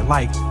 man,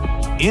 like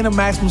in a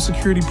maximum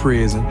security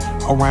prison,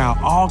 around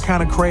all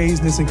kind of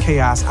craziness and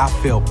chaos, I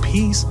felt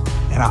peace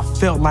and I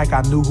felt like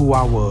I knew who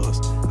I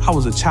was. I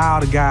was a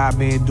child of God,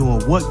 man,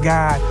 doing what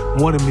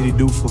God wanted me to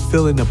do,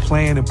 fulfilling the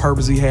plan and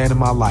purpose he had in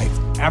my life.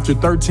 After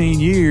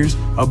 13 years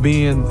of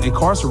being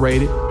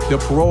incarcerated,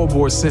 the parole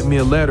board sent me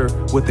a letter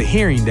with the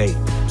hearing date.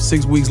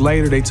 6 weeks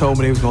later, they told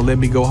me they was gonna let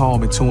me go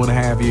home in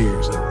 2.5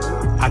 years.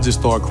 I just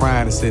started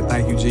crying and said,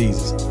 thank you,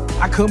 Jesus.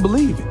 I couldn't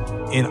believe it.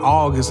 In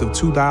August of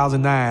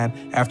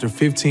 2009, after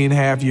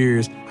 15.5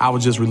 years, I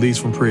was just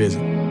released from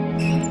prison.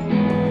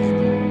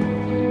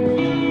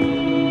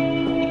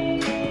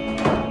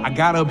 I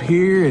got up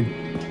here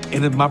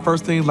and my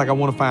first thing is like I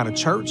want to find a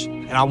church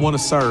and I want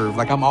to serve.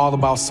 Like I'm all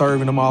about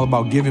serving, I'm all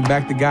about giving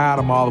back to God,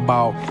 I'm all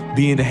about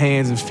being the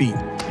hands and feet.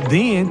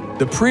 Then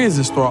the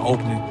prison started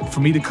opening for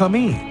me to come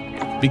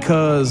in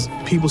because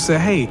people said,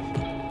 hey,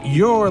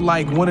 you're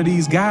like one of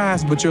these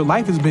guys, but your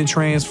life has been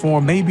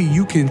transformed. Maybe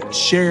you can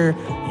share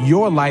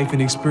your life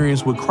and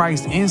experience with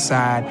Christ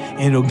inside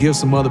and it'll give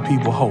some other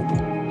people hope.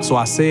 So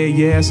I said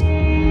yes.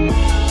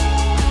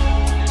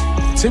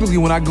 Typically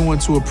when I go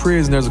into a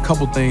prison, there's a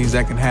couple things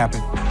that can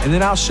happen. And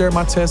then I'll share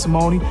my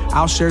testimony.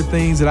 I'll share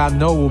things that I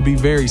know will be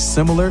very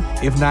similar,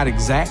 if not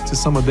exact, to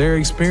some of their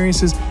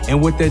experiences. And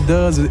what that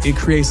does is it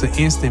creates an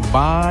instant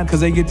bond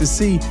because they get to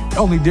see the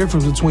only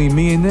difference between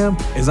me and them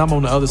is I'm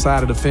on the other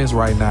side of the fence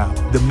right now.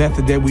 The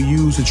method that we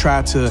use to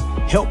try to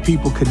help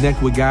people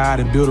connect with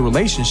God and build a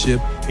relationship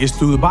is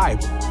through the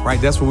Bible,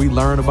 right? That's where we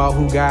learn about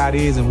who God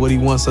is and what he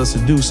wants us to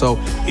do. So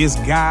it's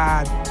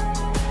God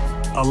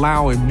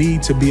allowing me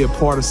to be a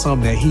part of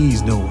something that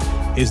he's doing.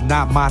 It's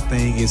not my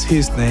thing, it's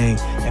his thing,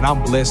 and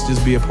I'm blessed to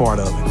just be a part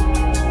of it.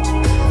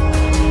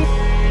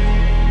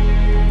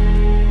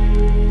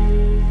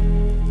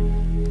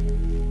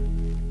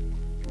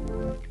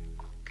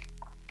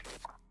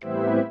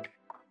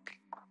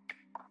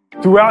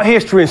 Throughout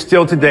history and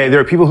still today, there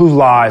are people whose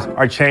lives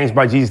are changed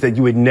by Jesus that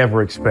you would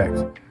never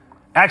expect.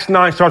 Acts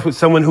 9 starts with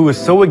someone who is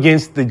so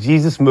against the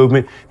Jesus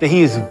movement that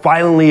he is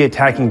violently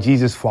attacking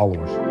Jesus'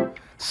 followers.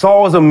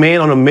 Saul is a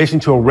man on a mission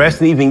to arrest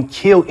and even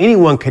kill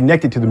anyone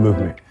connected to the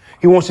movement.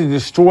 He wants to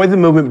destroy the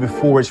movement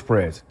before it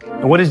spreads.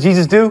 And what does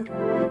Jesus do?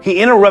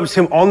 He interrupts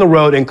him on the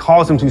road and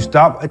calls him to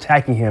stop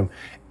attacking him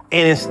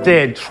and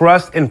instead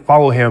trust and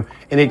follow him,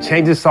 and it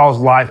changes Saul's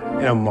life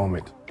in a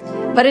moment.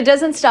 But it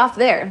doesn't stop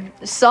there.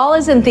 Saul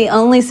isn't the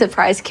only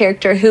surprise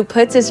character who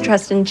puts his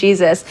trust in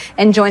Jesus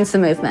and joins the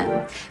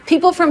movement.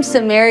 People from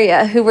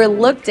Samaria who were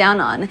looked down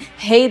on,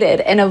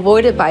 hated, and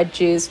avoided by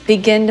Jews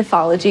begin to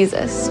follow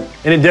Jesus.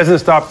 And it doesn't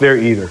stop there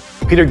either.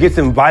 Peter gets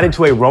invited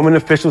to a Roman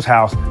official's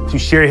house to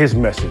share his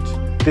message.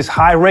 This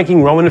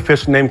high-ranking Roman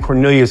official named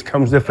Cornelius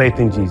comes to faith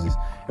in Jesus.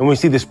 And we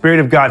see the Spirit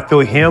of God fill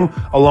him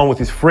along with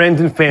his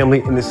friends and family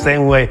in the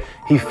same way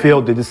he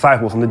filled the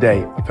disciples on the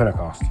day of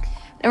Pentecost.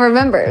 And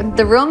remember,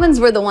 the Romans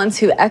were the ones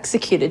who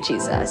executed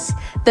Jesus.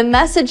 The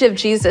message of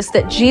Jesus,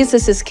 that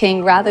Jesus is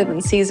king rather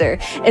than Caesar,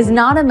 is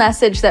not a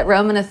message that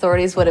Roman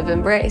authorities would have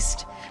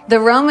embraced.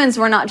 The Romans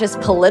were not just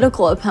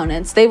political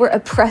opponents, they were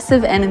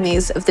oppressive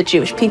enemies of the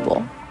Jewish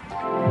people.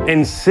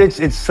 And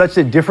since it's such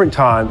a different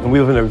time and we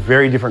live in a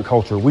very different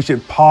culture, we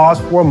should pause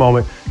for a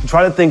moment to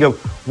try to think of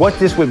what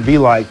this would be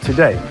like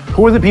today.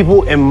 Who are the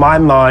people in my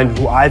mind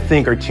who I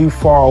think are too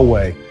far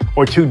away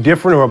or too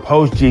different or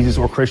oppose Jesus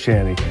or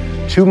Christianity?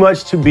 Too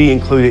much to be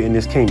included in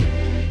this kingdom.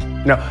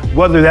 Now,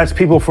 whether that's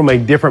people from a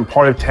different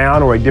part of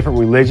town or a different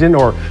religion,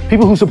 or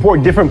people who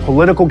support different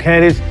political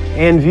candidates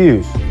and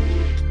views,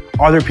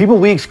 are there people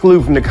we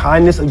exclude from the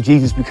kindness of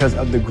Jesus because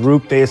of the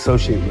group they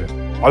associate with?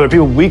 Are there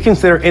people we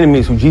consider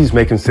enemies who Jesus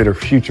may consider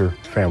future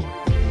family?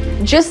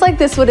 Just like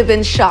this would have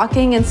been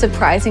shocking and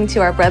surprising to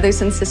our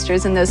brothers and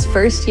sisters in those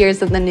first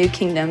years of the new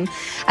kingdom,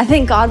 I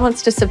think God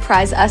wants to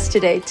surprise us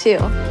today too.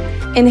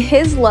 In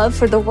his love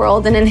for the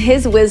world and in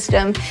his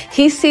wisdom,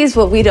 he sees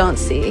what we don't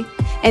see.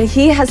 And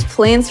he has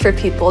plans for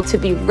people to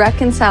be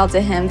reconciled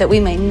to him that we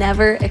may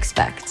never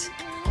expect.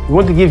 We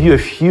want to give you a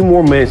few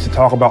more minutes to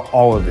talk about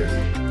all of this.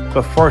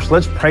 But first,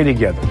 let's pray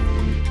together.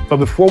 But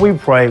before we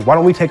pray, why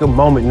don't we take a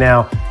moment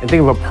now and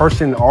think of a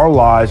person in our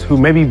lives who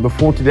maybe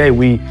before today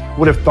we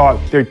would have thought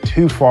they're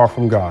too far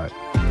from God.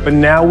 But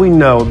now we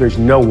know there's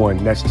no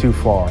one that's too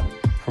far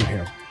from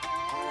him.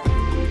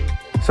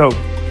 So,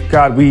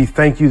 God, we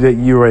thank you that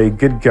you are a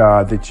good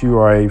God, that you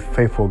are a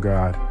faithful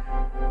God.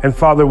 And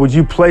Father, would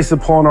you place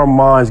upon our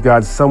minds,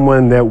 God,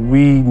 someone that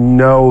we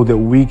know that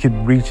we could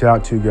reach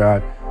out to,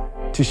 God,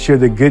 to share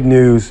the good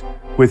news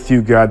with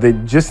you, God,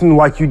 that just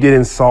like you did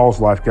in Saul's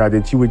life, God,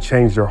 that you would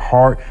change their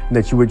heart and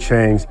that you would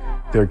change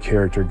their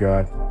character,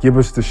 God. Give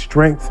us the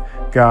strength,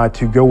 God,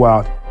 to go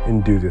out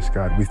and do this,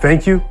 God. We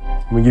thank you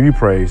and we give you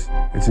praise.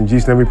 It's in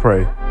Jesus' name we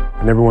pray.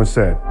 And everyone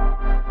said,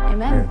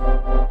 Amen.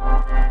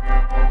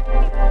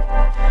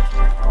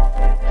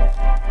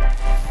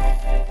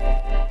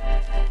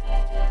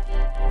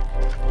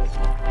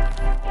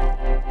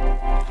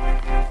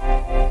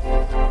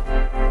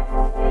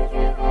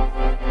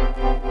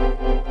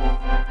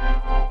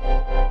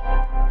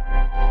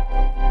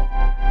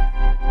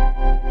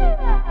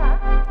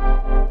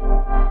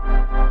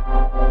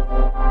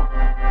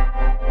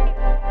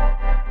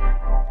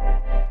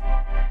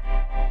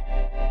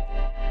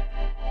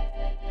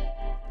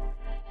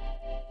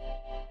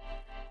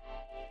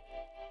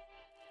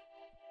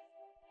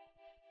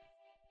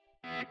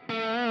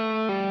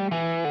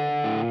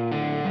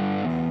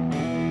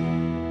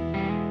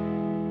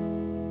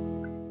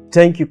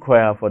 Thank you,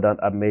 choir, for that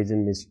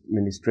amazing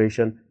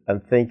ministration,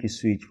 and thank you,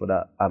 Switch, for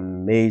that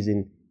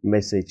amazing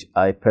message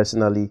I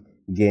personally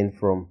gained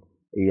from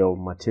your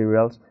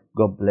materials.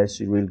 God bless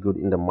you real good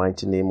in the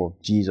mighty name of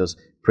Jesus.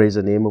 Praise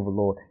the name of the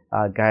Lord.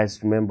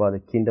 Guys, remember, the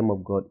kingdom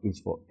of God is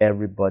for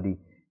everybody.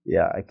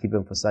 Yeah, I keep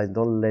emphasizing,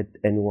 don't let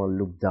anyone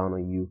look down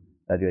on you,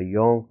 that you're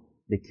young.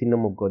 The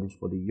kingdom of God is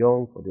for the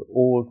young, for the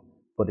old,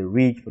 for the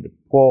rich, for the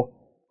poor,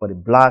 for the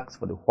blacks,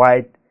 for the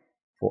white,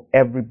 for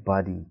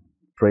everybody.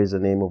 Praise the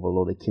name of the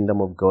Lord. The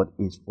kingdom of God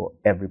is for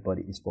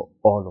everybody. It's for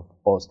all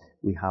of us.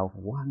 We have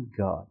one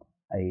God.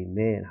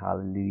 Amen.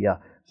 Hallelujah.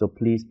 So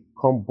please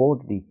come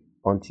boldly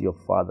unto your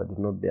Father. Do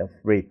not be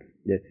afraid.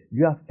 If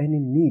you have any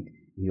need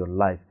in your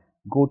life,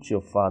 go to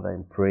your Father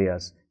in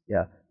prayers.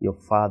 Yeah, your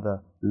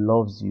Father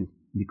loves you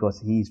because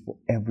He is for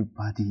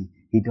everybody.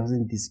 He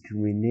doesn't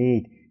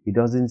discriminate. He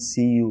doesn't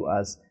see you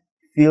as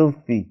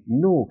filthy.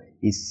 No,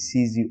 He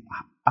sees you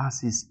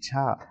as His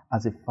child,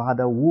 as a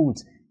father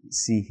would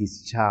see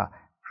his child.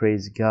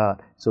 Praise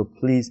God. So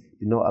please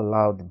do not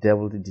allow the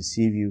devil to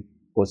deceive you,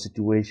 or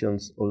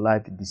situations or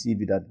life to deceive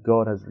you that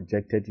God has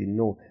rejected you.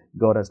 No,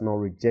 God has not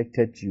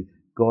rejected you.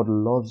 God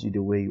loves you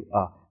the way you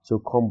are. So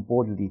come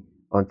boldly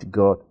unto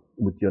God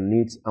with your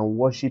needs and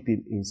worship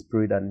Him in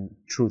spirit and in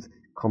truth.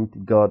 Come to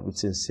God with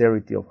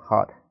sincerity of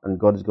heart, and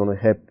God is going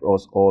to help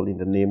us all in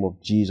the name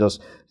of Jesus.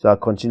 So I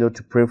continue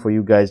to pray for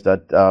you guys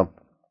that God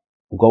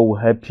will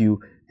help you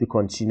to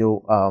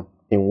continue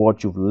in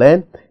what you've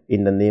learned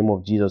in the name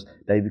of Jesus,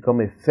 that you become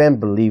a firm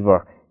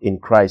believer in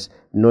Christ,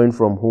 knowing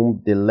from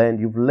whom they learned.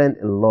 You've learned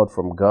a lot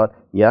from God.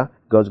 Yeah,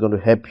 God's going to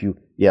help you.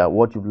 Yeah,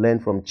 what you've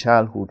learned from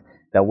childhood,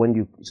 that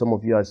when some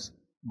of you are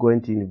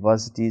going to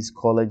universities,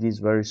 colleges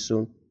very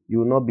soon, you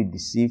will not be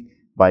deceived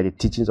by the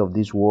teachings of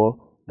this world,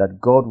 that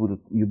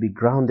you'll be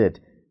grounded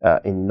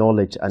in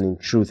knowledge and in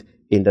truth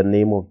in the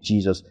name of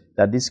Jesus,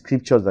 that these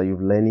scriptures that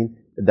you've learned,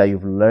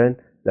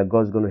 that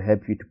God's going to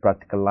help you to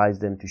practicalize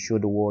them, to show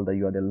the world that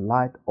you are the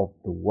light of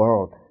the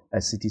world,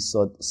 a city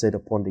set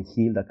upon the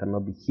hill that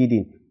cannot be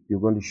hidden.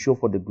 You're going to show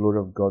for the glory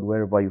of God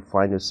wherever you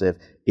find yourself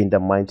in the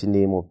mighty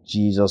name of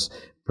Jesus.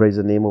 Praise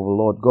the name of the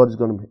Lord. God is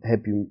going to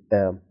help you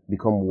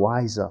become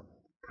wiser.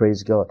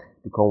 Praise God.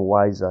 Become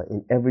wiser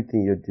in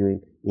everything you're doing,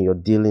 in your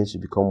dealings.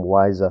 You become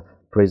wiser.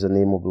 Praise the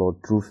name of the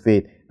Lord through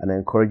faith. And I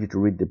encourage you to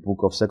read the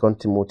book of 2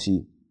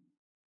 Timothy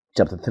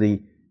chapter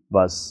 3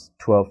 verse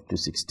 12 to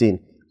 16.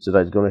 So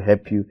that it's going to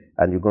help you,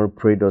 and you're going to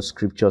pray those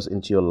scriptures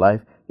into your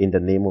life in the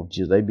name of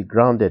Jesus. That you be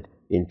grounded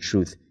in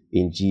truth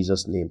in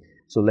Jesus' name.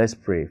 So let's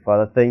pray.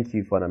 Father, thank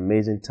you for an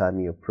amazing time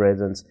in your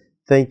presence.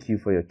 Thank you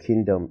for your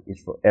kingdom is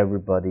for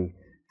everybody.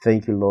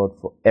 Thank you, Lord,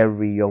 for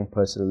every young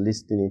person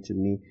listening to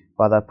me.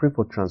 Father, I pray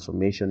for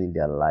transformation in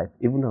their life.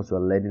 Even as we're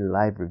letting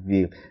life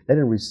reveal, let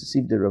them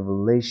receive the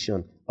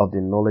revelation of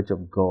the knowledge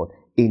of God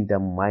in the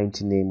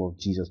mighty name of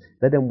Jesus.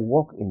 Let them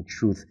walk in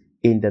truth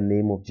in the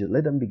name of Jesus.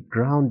 Let them be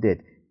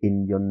grounded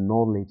in your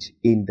knowledge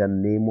in the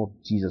name of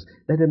Jesus.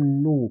 Let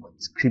them know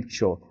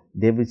scripture.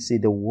 David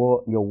said,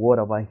 your word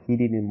have I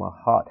hidden in my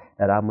heart,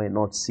 that I may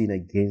not sin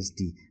against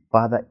thee.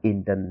 Father,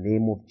 in the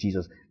name of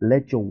Jesus,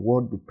 let your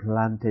word be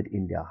planted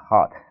in their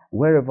heart.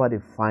 Wherever they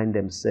find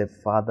themselves,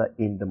 Father,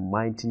 in the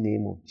mighty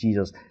name of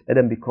Jesus, let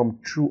them become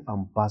true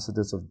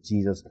ambassadors of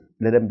Jesus.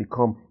 Let them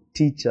become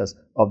teachers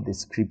of the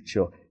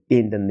scripture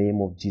in the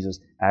name of Jesus.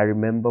 I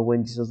remember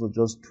when Jesus was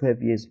just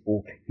 12 years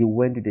old, he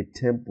went to the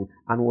temple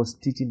and was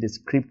teaching the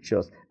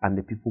scriptures, and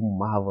the people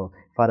marveled.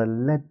 Father,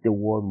 let the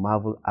world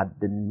marvel at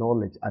the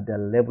knowledge, at the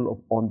level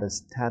of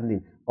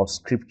understanding of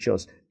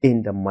scriptures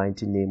in the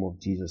mighty name of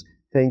Jesus.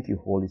 Thank you,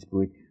 Holy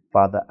Spirit,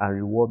 Father, and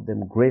reward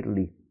them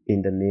greatly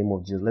in the name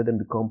of Jesus. Let them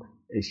become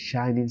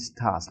shining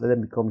stars. Let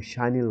them become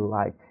shining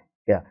light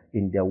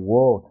in their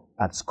world,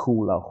 at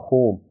school, at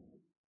home,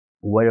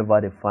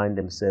 wherever they find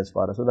themselves,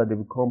 Father, so that they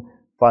become,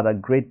 Father,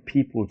 great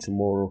people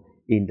tomorrow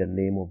in the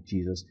name of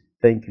Jesus.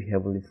 Thank you,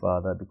 Heavenly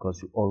Father,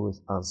 because you always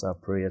answer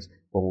prayers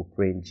when we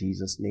pray in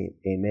Jesus' name.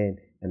 Amen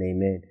and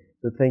amen.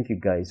 So thank you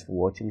guys for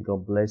watching.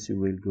 God bless you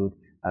real good,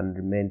 and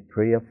remain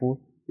prayerful.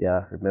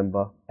 Yeah,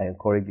 remember, I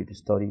encourage you to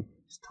study.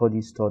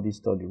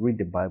 Read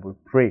the Bible,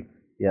 pray.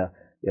 Yeah.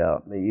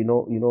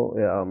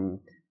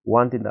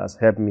 One thing that's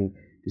helped me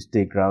to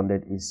stay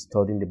grounded is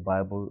studying the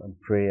Bible and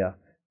prayer.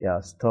 Yeah,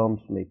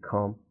 storms may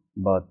come,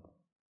 but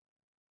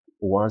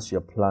once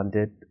you're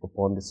planted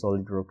upon the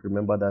solid rock,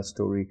 remember that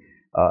story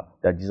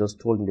that Jesus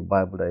told in the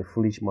Bible, that a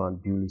foolish man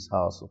built his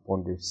house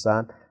upon the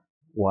sand,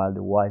 while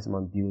the wise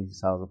man built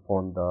his house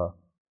upon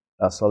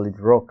the solid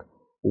rock.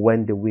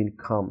 When the wind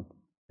comes,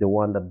 the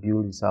one that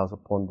built his house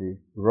upon the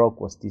rock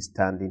was still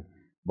standing,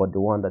 but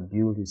the one that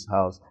built his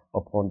house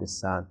upon the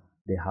sand,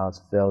 the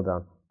house fell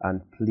down.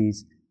 And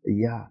please,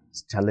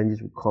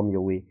 challenges will come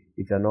your way.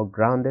 If you're not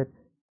grounded,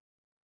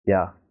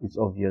 it's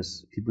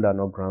obvious people are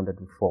not grounded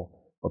before.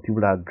 But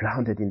people that are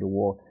grounded in the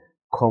word,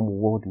 come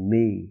what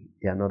may,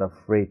 they are not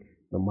afraid.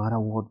 No matter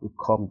what will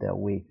come their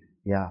way,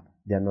 they are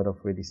not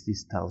afraid. They still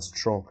stand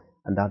strong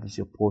and that is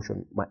your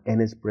portion. My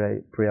earnest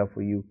prayer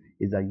for you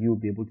is that you'll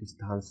be able to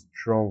stand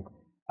strong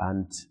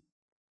and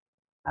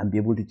be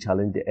able to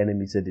challenge the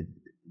enemy. Say,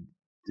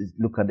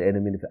 look at the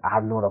enemy and say,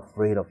 I'm not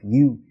afraid of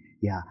you.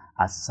 Yeah,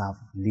 I serve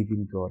a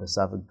living God. I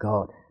serve a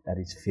God that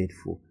is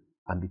faithful,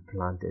 and be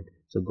planted.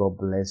 So God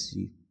bless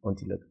you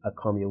until I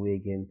come your way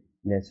again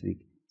next week.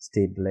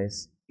 Stay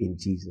blessed in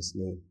Jesus'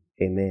 name.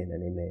 Amen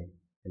and amen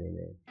and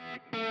amen.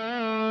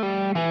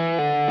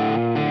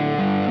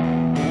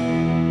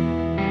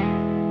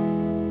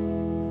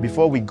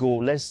 Before we go,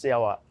 let's say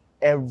our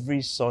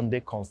every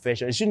Sunday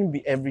confession. It shouldn't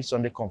be every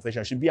Sunday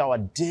confession. It should be our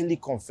daily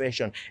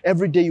confession.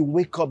 Every day you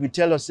wake up, you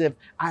tell yourself,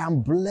 I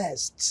am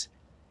blessed.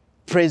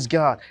 Praise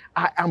God.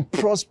 I am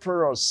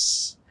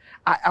prosperous.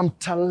 I am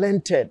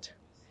talented.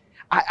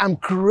 I am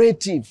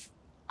creative.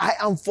 I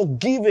am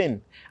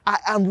forgiven. I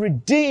am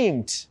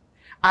redeemed.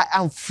 I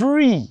am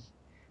free.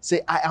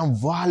 Say, I am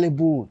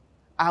valuable.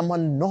 I'm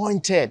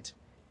anointed.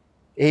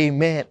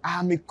 Amen. I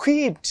am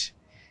equipped.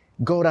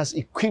 God has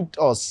equipped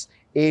us.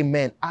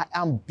 Amen. I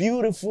am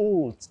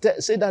beautiful.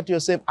 Say that to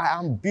yourself. I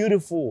am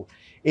beautiful.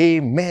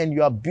 Amen.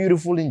 You are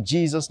beautiful in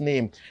Jesus'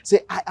 name.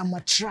 Say, I am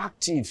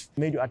attractive.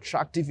 Made you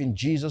attractive in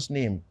Jesus'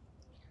 name.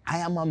 I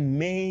am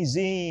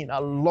amazing. I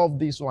love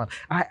this one.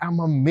 I am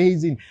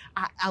amazing.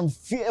 I am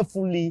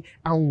fearfully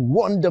and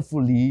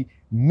wonderfully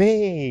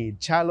made.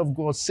 Child of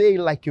God, say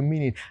it like you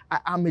mean it. I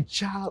am a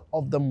child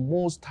of the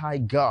Most High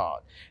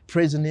God.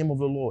 Praise the name of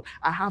the Lord.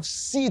 I have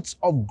seeds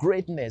of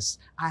greatness.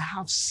 I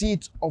have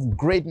seeds of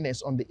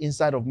greatness on the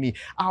inside of me.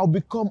 I'll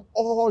become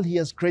all He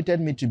has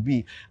created me to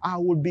be. I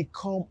will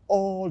become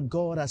all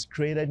God has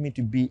created me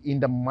to be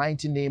in the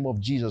mighty name of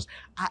Jesus.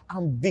 I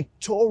am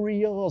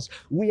victorious.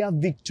 We are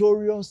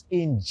victorious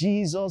in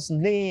Jesus'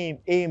 name.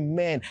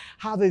 Amen.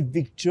 Have a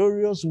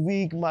victorious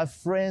week, my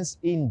friends,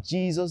 in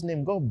Jesus'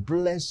 name. God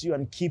bless you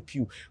and keep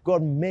you.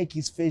 God make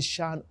His face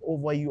shine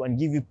over you and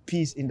give you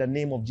peace in the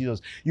name of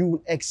Jesus. You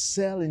will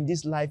excel in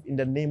this life in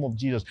the name of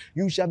Jesus.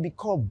 You shall be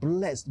called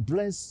blessed.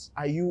 Blessed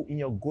are you in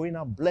your going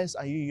out. Blessed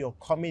are you in your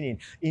coming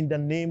in the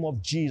name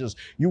of Jesus.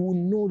 You will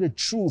know the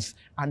truth.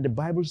 And the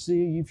Bible says,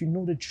 if you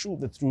know the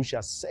truth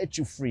shall set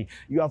you free.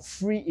 You are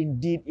free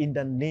indeed in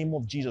the name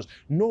of Jesus.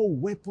 No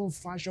weapon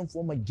fashioned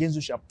formed against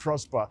you shall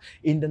prosper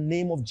in the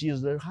name of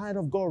Jesus. The hand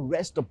of God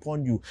rest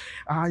upon you.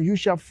 You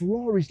shall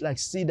flourish like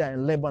cedar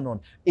in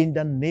Lebanon in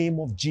the name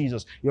of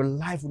Jesus. Your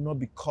life will not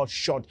be cut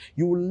short.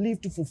 You will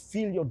live to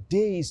fulfill your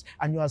days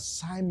and your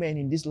assignment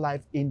in this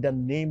life in the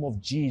name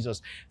of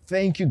Jesus.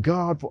 Thank you,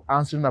 God, for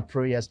answering our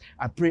prayers.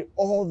 I pray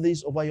all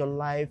this over your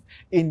life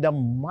in the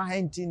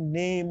mighty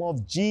name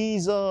of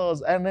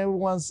Jesus. And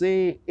everyone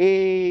say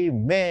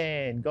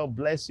amen. God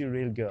bless you,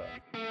 real God.